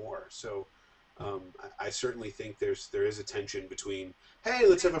places more. So I certainly think there is a tension between, hey,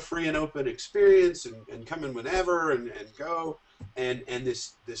 let's have a free and open experience and come in whenever and go, and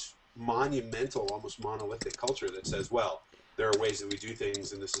this monumental, almost monolithic culture that says, well, there are ways that we do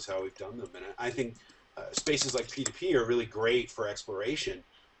things and this is how we've done them. And I think spaces like P2P are really great for exploration.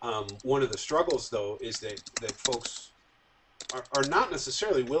 One of the struggles, though, is that folks are not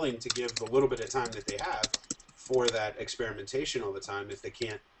necessarily willing to give the little bit of time that they have for that experimentation all the time if they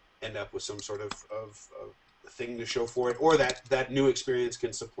can't end up with some sort of thing to show for it, or that new experience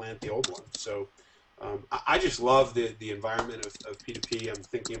can supplant the old one. So I just love the environment of P2P. I'm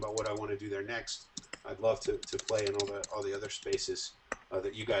thinking about what I want to do there next. I'd love to play in all the other spaces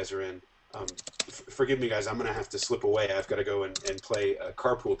that you guys are in. Forgive me, guys. I'm going to have to slip away. I've got to go and play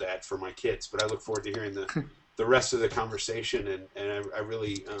Carpool Dad for my kids. But I look forward to hearing the rest of the conversation, and I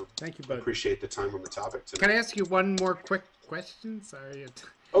really thank you, bud. Appreciate the time on the topic tonight. Can I ask you one more quick question? Sorry.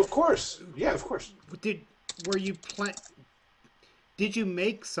 Of course. Yeah, of course. Did you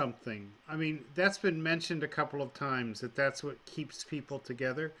make something? I mean, that's been mentioned a couple of times, that's what keeps people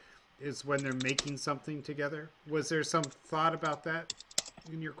together, is when they're making something together. Was there some thought about that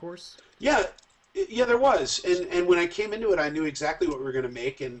in your course? Yeah, there was. And when I came into it, I knew exactly what we were going to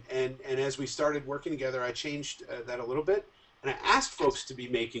make. And as we started working together, I changed that a little bit. And I asked folks to be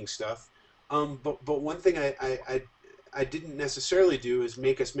making stuff. But one thing I didn't necessarily do is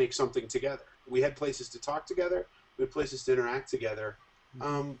make us make something together. We had places to talk together. We had places to interact together.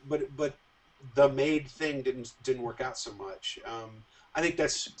 But the made thing didn't work out so much. I think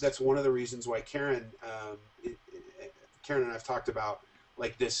that's one of the reasons why Karen and I've talked about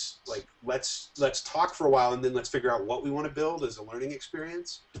like this, like let's talk for a while and then let's figure out what we want to build as a learning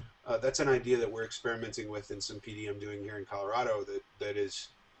experience. That's an idea that we're experimenting with in some PD I'm doing here in Colorado that is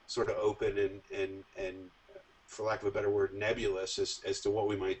sort of open and for lack of a better word, nebulous as to what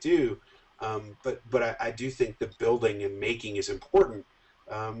we might do. But I do think the building and making is important.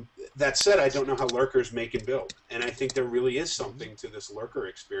 That said, I don't know how lurkers make and build, and I think there really is something to this lurker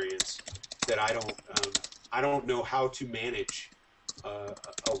experience that I don't know how to manage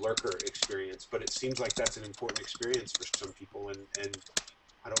a lurker experience, but it seems like that's an important experience for some people, and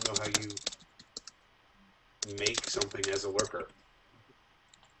I don't know how you make something as a lurker.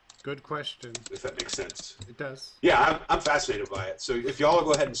 Good question. If that makes sense. It does. Yeah, I'm fascinated by it. So if y'all will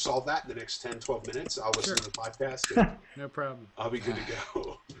go ahead and solve that in the next 10, 12 minutes, I'll listen to the podcast. And no problem. I'll be good to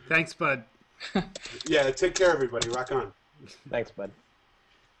go. Thanks, bud. Yeah, take care, everybody. Rock on. Thanks, bud.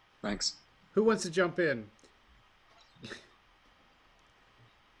 Thanks. Who wants to jump in?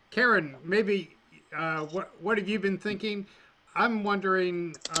 Karen, maybe what have you been thinking? I'm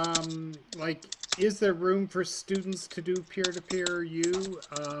wondering, like, is there room for students to do peer-to-peer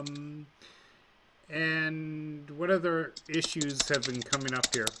and what other issues have been coming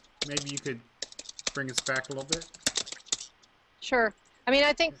up here? Maybe you could bring us back a little bit. Sure. I mean,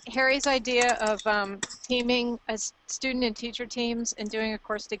 I think Harry's idea of teaming as student and teacher teams and doing a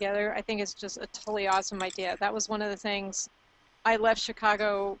course together, I think is just a totally awesome idea. That was one of the things I left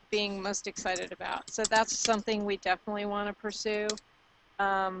Chicago being most excited about. So that's something we definitely want to pursue.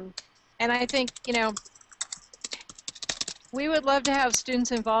 And I think, you know, we would love to have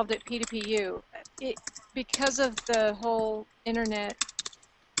students involved at P2PU. Because of the whole internet,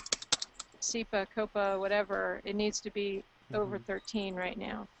 SEPA, COPA, whatever, it needs to be over 13 right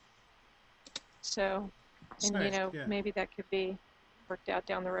now. So, and nice. you know, Yeah. maybe that could be worked out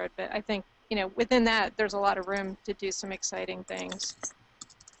down the road. But I think, you know, within that, there's a lot of room to do some exciting things.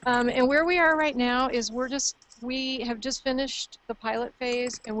 And where we are right now is we have just finished the pilot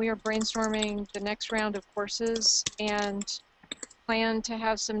phase, and we are brainstorming the next round of courses and plan to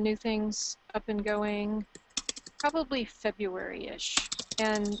have some new things up and going probably February-ish.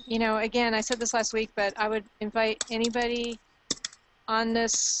 And, you know, again, I said this last week, but I would invite anybody on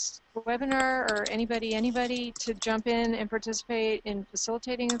this webinar or anybody to jump in and participate in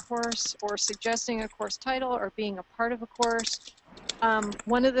facilitating a course or suggesting a course title or being a part of a course.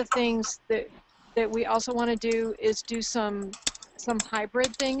 One of the things that we also want to do is do some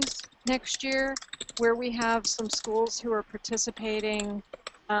hybrid things next year where we have some schools who are participating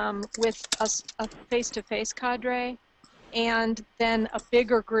with a face-to-face cadre and then a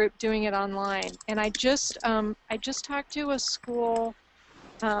bigger group doing it online. And I just talked to a school,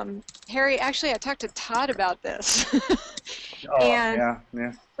 Harry, actually I talked to Todd about this. And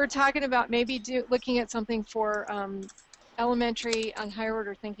yeah. we're talking about maybe looking at something for elementary on higher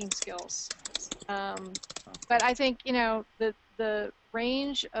order thinking skills. But I think, you know, the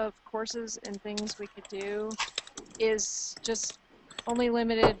range of courses and things we could do is just only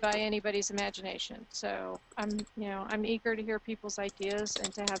limited by anybody's imagination. So I'm eager to hear people's ideas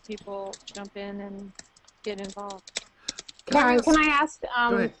and to have people jump in and get involved. Karen, can I ask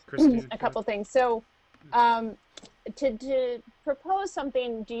Go ahead, Christina. a couple things? So to propose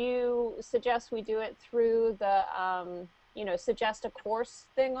something, do you suggest we do it through the, suggest a course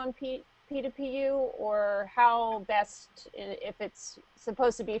thing on P2PU, or how best, if it's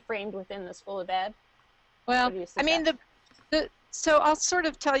supposed to be framed within the School of Ed? Well, I mean, so I'll sort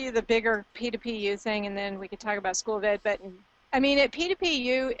of tell you the bigger P2PU thing, and then we could talk about School of Ed. But I mean, at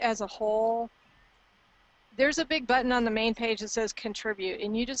P2PU as a whole, there's a big button on the main page that says contribute,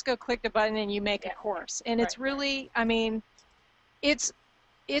 and you just go click the button and you make a course. And it's really, I mean, it's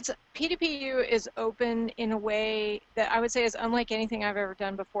P2PU is open in a way that I would say is unlike anything I've ever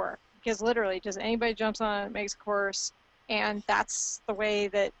done before. Because literally, just anybody jumps on it, makes a course, and that's the way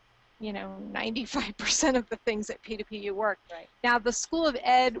that 95% of the things at P2PU work. Right. Now, the School of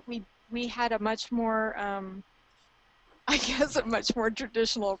Ed, we had a much more, I guess, a much more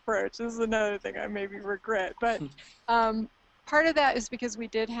traditional approach. This is another thing I maybe regret, but part of that is because we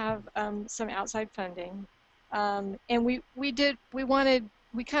did have some outside funding, and we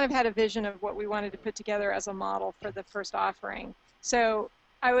kind of had a vision of what we wanted to put together as a model for the first offering. So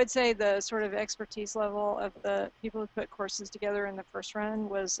I would say the sort of expertise level of the people who put courses together in the first run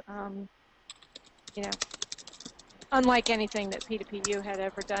was, unlike anything that P2PU had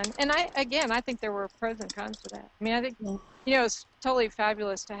ever done. And I think there were pros and cons to that. I mean, I think, it's totally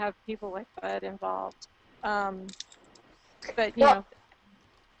fabulous to have people like Bud involved. But,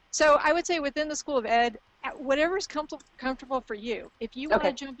 so I would say within the School of Ed, whatever's comfortable for you. If you want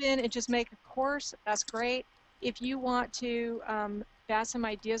to jump in and just make a course, that's great. If you want to pass some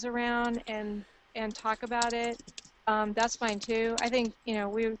ideas around and talk about it, that's fine too. I think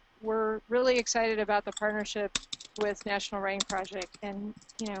we're really excited about the partnership with National Writing Project, and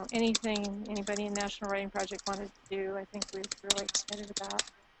anything anybody in National Writing Project wanted to do, I think we're really excited about.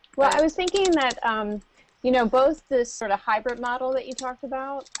 Well, I was thinking that both this sort of hybrid model that you talked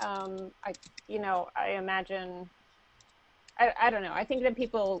about, I imagine, I don't know, I think that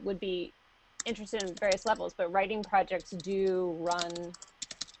people would be interested in various levels, but writing projects do run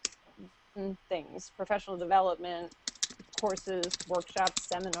things, professional development, courses, workshops,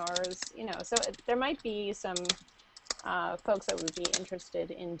 seminars, so there might be some folks that would be interested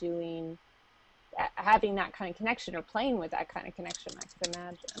in having that kind of connection or playing with that kind of connection, I could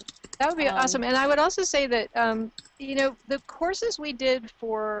imagine. That would be awesome. And I would also say that, the courses we did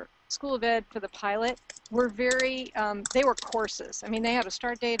for School of Ed for the pilot were very, they were courses. I mean, they had a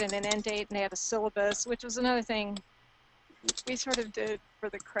start date and an end date, and they had a syllabus, which was another thing we sort of did for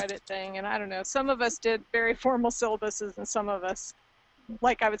the credit thing. And I don't know, some of us did very formal syllabuses, and some of us,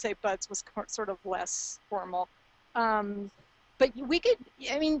 like I would say Bud's was sort of less formal. But we could,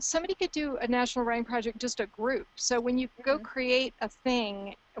 somebody could do a National Writing Project, just a group. So when you go create a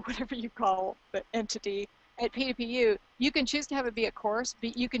thing, whatever you call the entity, at P2PU, you can choose to have it be a course,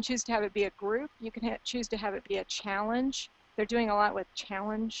 but you can choose to have it be a group. You can choose to have it be a challenge. They're doing a lot with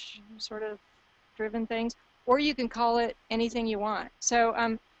challenge sort of driven things. Or you can call it anything you want.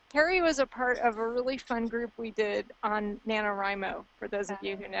 So Harry was a part of a really fun group we did on NaNoWriMo, for those of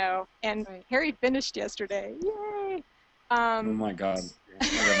you who know. And Harry finished yesterday. Yay! Oh my God. I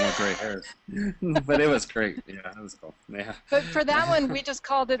got more gray hairs. But it was great. Yeah, it was cool. Yeah. But for that one, we just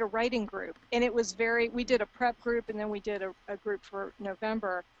called it a writing group. And it was we did a prep group, and then we did a group for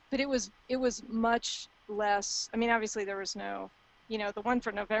November. But it was much less, obviously there was no, the one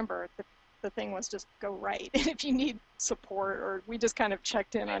for November, the thing was just go write. And if you need support, or we just kind of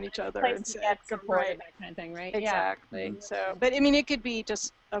checked in on each other and said, support, that kind of thing, right? Exactly. Yeah. So, but it could be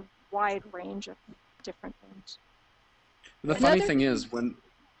just a wide range of different things. The funny thing is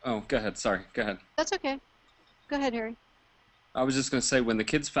oh, go ahead. Sorry, go ahead. That's okay. Go ahead, Harry. I was just going to say, when the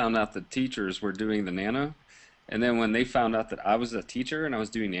kids found out that teachers were doing the nano, and then when they found out that I was a teacher and I was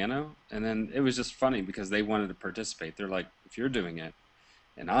doing nano, and then it was just funny because they wanted to participate. They're like, if you're doing it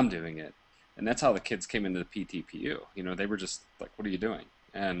and I'm doing it. And that's how the kids came into the P2PU. They were just like, what are you doing?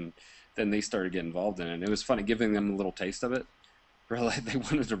 And then they started getting involved in it. And it was funny giving them a little taste of it. Really, they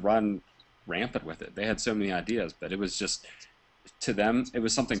wanted to run rampant with it. They had so many ideas, but it was just, to them, it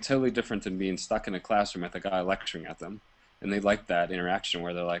was something totally different than being stuck in a classroom with a guy lecturing at them. And they liked that interaction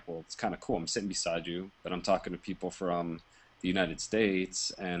where they're like, well, it's kind of cool. I'm sitting beside you, but I'm talking to people from the United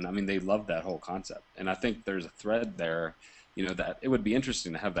States. And they love that whole concept. And I think there's a thread there you know, that it would be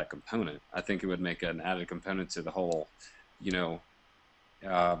interesting to have that component. I think it would make an added component to the whole, you know,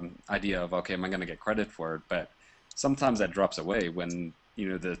 idea of, okay, am I going to get credit for it? But sometimes that drops away when, you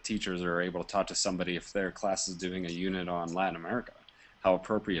know, the teachers are able to talk to somebody if their class is doing a unit on Latin America. How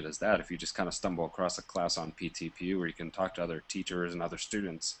appropriate is that if you just kind of stumble across a class on P2PU where you can talk to other teachers and other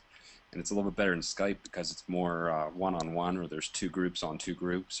students? And it's a little bit better in Skype because it's more one-on-one, or there's two groups on two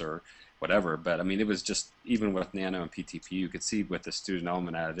groups or whatever. But I mean, it was just, even with Nano and P2PU, you could see with the student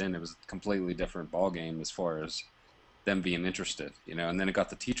element added in, it was a completely different ball game as far as them being interested, you know, and then it got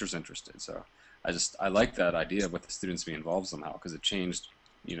the teachers interested. So I like that idea with the students being involved somehow, because it changed,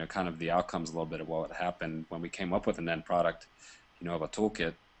 you know, kind of the outcomes a little bit of what would happen when we came up with an end product, you know, of a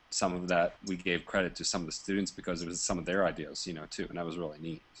toolkit. Some of that we gave credit to some of the students because it was some of their ideas, you know, too, and that was really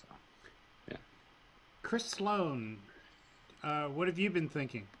neat. So, yeah. Chris Sloan, what have you been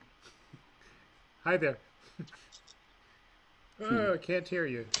thinking? Hi there. Oh, I can't hear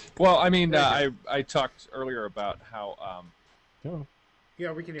you. Well, I mean, I talked earlier about how.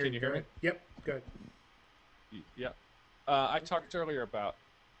 Yeah, we can hear you. Can you hear me? Yep, good. Yeah. I talked earlier about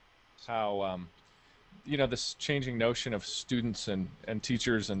how, you know, this changing notion of students and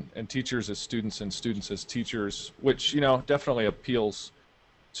teachers and teachers as students and students as teachers, which, you know, definitely appeals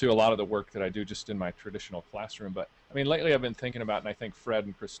to a lot of the work that I do just in my traditional classroom. But I mean, lately I've been thinking about, and I think Fred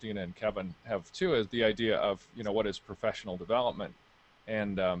and Christina and Kevin have too, is the idea of, you know, what is professional development.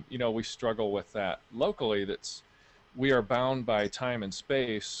 And, you know, we struggle with that locally. We are bound by time and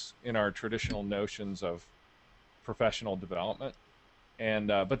space in our traditional notions of professional development. And,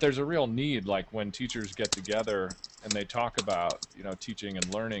 but there's a real need, like when teachers get together and they talk about, you know, teaching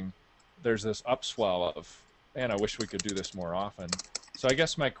and learning, there's this upswell of, man, I wish we could do this more often. So I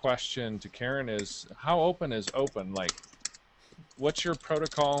guess my question to Karen is, how open is open? Like, what's your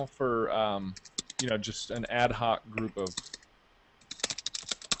protocol for, you know, just an ad hoc group of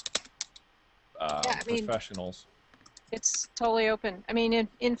professionals? It's totally open. I mean,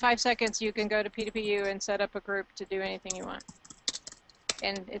 in 5 seconds, you can go to P2PU and set up a group to do anything you want.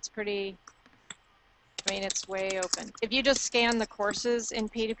 And it's pretty, I mean, it's way open. If you just scan the courses in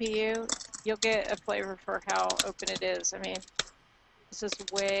P2PU, you'll get a flavor for how open it is. I mean, this is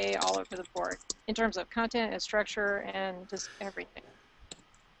way all over the board in terms of content and structure and just everything.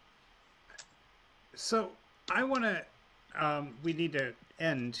 So I want to, we need to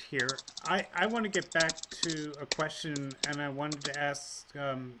end here. I want to get back to a question, and I wanted to ask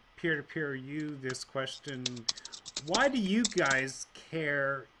Peer-to-Peer you this question. Why do you guys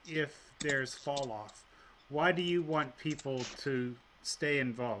care if there's fall off? Why do you want people to stay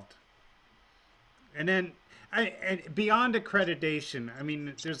involved? And then, and beyond accreditation, I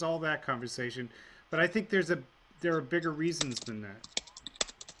mean, there's all that conversation, but I think there are bigger reasons than that.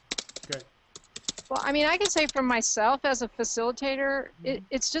 Okay. Well, I mean, I can say for myself as a facilitator,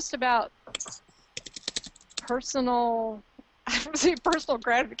 it's just about personal, I would say personal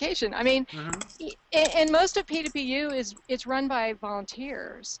gratification. I mean, and most of P2PU it's run by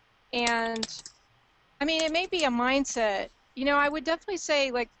volunteers, and I mean, it may be a mindset. You know, I would definitely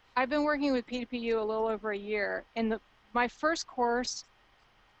say, like, I've been working with P2PU a little over a year, and my first course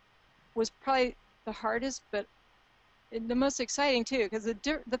was probably the hardest, but the most exciting too, because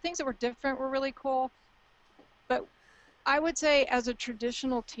the things that were different were really cool. But I would say, as a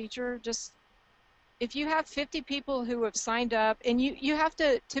traditional teacher, just if you have 50 people who have signed up, and you have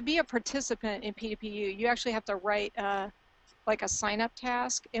to be a participant in P2PU, you actually have to write like a sign-up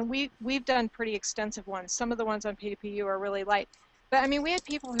task, and we've done pretty extensive ones. Some of the ones on P2PU are really light. But I mean, we had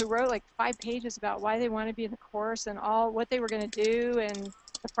people who wrote like 5 pages about why they want to be in the course and all what they were going to do and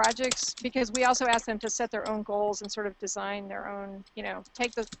the projects, because we also asked them to set their own goals and sort of design their own, you know,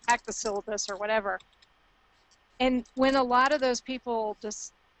 hack the syllabus or whatever. And when a lot of those people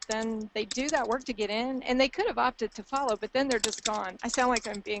just, then they do that work to get in, and they could have opted to follow, but then they're just gone. I sound like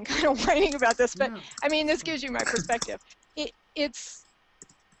I'm being kind of whining about this, but I mean, this gives you my perspective.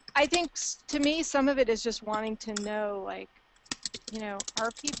 I think to me, some of it is just wanting to know, like, you know, are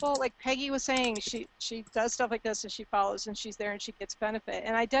people, like Peggy was saying, she does stuff like this and she follows and she's there and she gets benefit.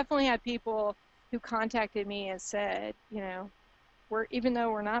 And I definitely had people who contacted me and said, you know, even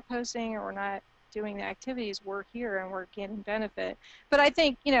though we're not posting or we're not doing the activities, we're here and we're getting benefit. But I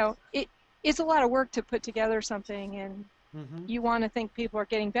think, you know, it's a lot of work to put together something, and you want to think people are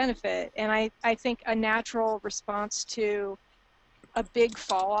getting benefit. And I think a natural response to a big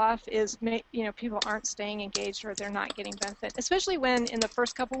fall off is, you know, people aren't staying engaged or they're not getting benefit, especially when in the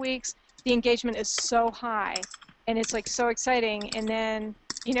first couple weeks the engagement is so high and it's like so exciting, and then,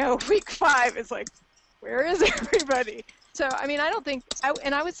 you know, week 5 is like, where is everybody? So I mean, I don't think,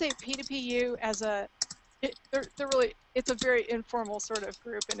 and I would say P2PU as a they're really, it's a very informal sort of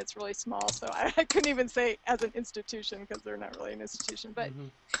group, and it's really small, so I couldn't even say as an institution, because they're not really an institution. But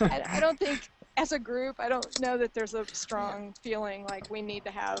I don't think, as a group, I don't know that there's a strong feeling like we need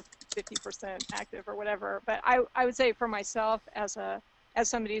to have 50% active or whatever. But I would say for myself, as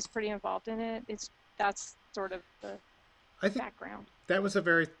somebody who's pretty involved in it, that's sort of the background. That was a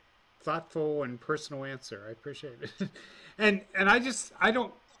very thoughtful and personal answer. I appreciate it. and I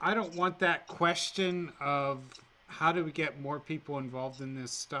don't want that question of how do we get more people involved in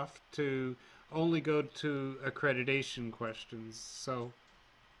this stuff to only go to accreditation questions. So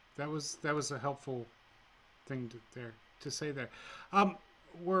that was a helpful thing to say there.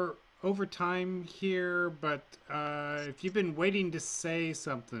 We're over time here, but if you've been waiting to say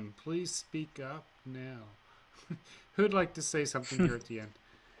something, please speak up now. Who'd like to say something here at the end?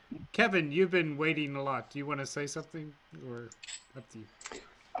 Kevin, you've been waiting a lot. Do you want to say something, or up to you?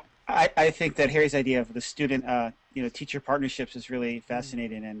 I think that Harry's idea of the student, teacher partnerships is really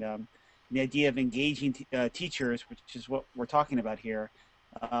fascinating, and the idea of engaging teachers, which is what we're talking about here,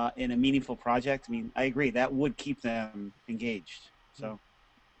 in a meaningful project. I mean, I agree that would keep them engaged. So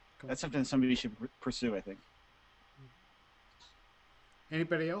that's something somebody should pursue, I think.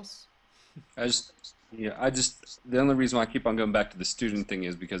 Anybody else? The only reason why I keep on going back to the student thing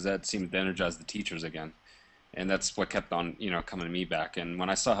is because that seemed to energize the teachers again. And that's what kept on, coming to me back. And when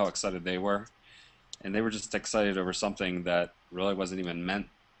I saw how excited they were, and they were just excited over something that really wasn't even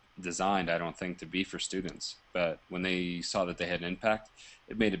designed, I don't think, to be for students. But when they saw that they had an impact,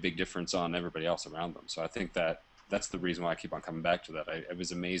 it made a big difference on everybody else around them. So I think that's the reason why I keep on coming back to that. It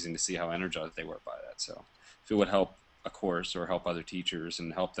was amazing to see how energized they were by that. So if it would help a course or help other teachers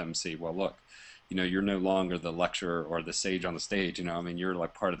and help them see, well, look, you're no longer the lecturer or the sage on the stage, you're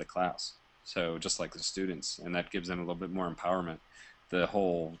like part of the class. So just like the students, and that gives them a little bit more empowerment. The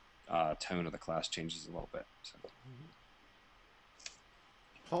whole tone of the class changes a little bit. So.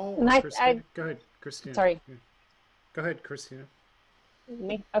 Paul, go ahead, Christina. Sorry. Go ahead, Christina.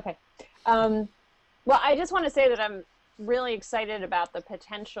 Me? Okay. Well, I just want to say that I'm really excited about the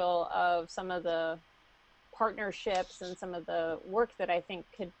potential of some of the partnerships and some of the work that I think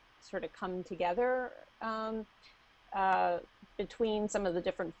could sort of come together between some of the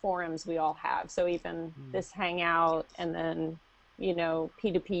different forums we all have. So even this Hangout, and then,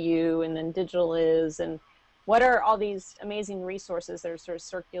 P2PU, and then Digital Is, and what are all these amazing resources that are sort of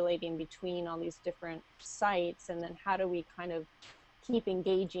circulating between all these different sites, and then how do we kind of keep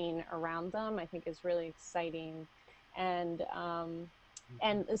engaging around them, I think is really exciting. And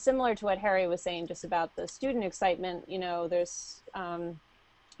similar to what Harry was saying just about the student excitement, there's, I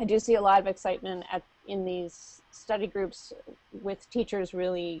do see a lot of excitement in these study groups with teachers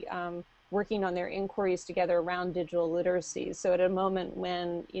really working on their inquiries together around digital literacy. So at a moment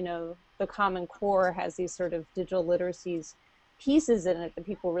when, the Common Core has these sort of digital literacies pieces in it that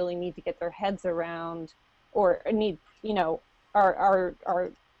people really need to get their heads around, or need,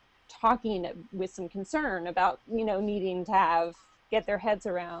 are talking with some concern about, needing to get their heads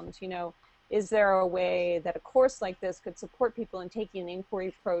around, is there a way that a course like this could support people in taking an inquiry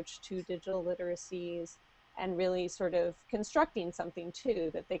approach to digital literacies and really sort of constructing something too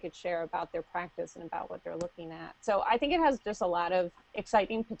that they could share about their practice and about what they're looking at. So I think it has just a lot of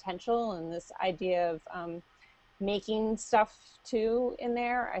exciting potential, and this idea of making stuff too in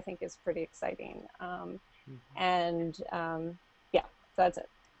there, I think is pretty exciting. Yeah, so that's it.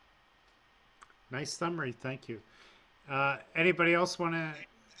 Nice summary, thank you. Anybody else want to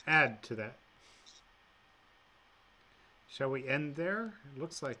add to that? Shall we end there? It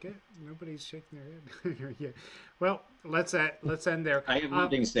looks like it. Nobody's shaking their head. Yeah. Well, let's end there. I have one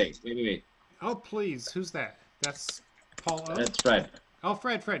thing to say. Wait. Oh, please. Who's that? That's Paul O? That's Fred. Oh,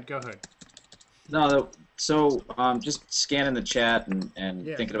 Fred, go ahead. No, so just scanning the chat and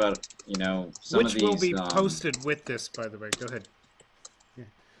thinking about, some of these. Which will be posted with this, by the way. Go ahead. Yeah.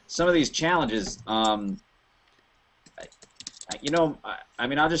 Some of these challenges, I'll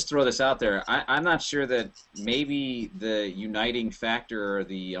just throw this out there. I'm not sure that maybe the uniting factor or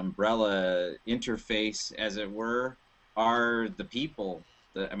the umbrella interface, as it were, are the people,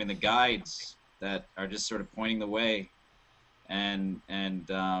 the guides that are just sort of pointing the way. And as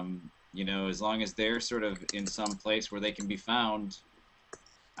long as they're sort of in some place where they can be found,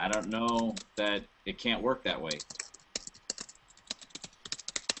 I don't know that it can't work that way.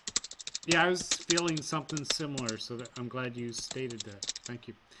 Yeah, I was feeling something similar, so I'm glad you stated that. Thank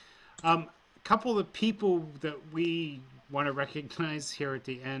you. A couple of people that we want to recognize here at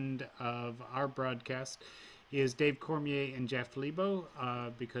the end of our broadcast is Dave Cormier and Jeff Lebo,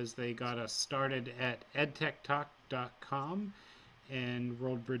 because they got us started at edtechtalk.com and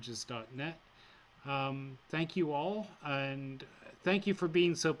worldbridges.net. Thank you all, and thank you for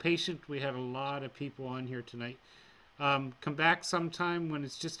being so patient. We had a lot of people on here tonight. Come back sometime when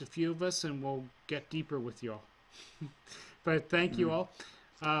it's just a few of us, and we'll get deeper with you all. But thank you all.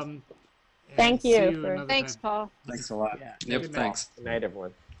 Thank you. Thanks, Paul. Thanks a lot. Yeah. Yep, Good night. thanks. Good night,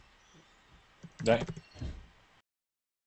 everyone. Night.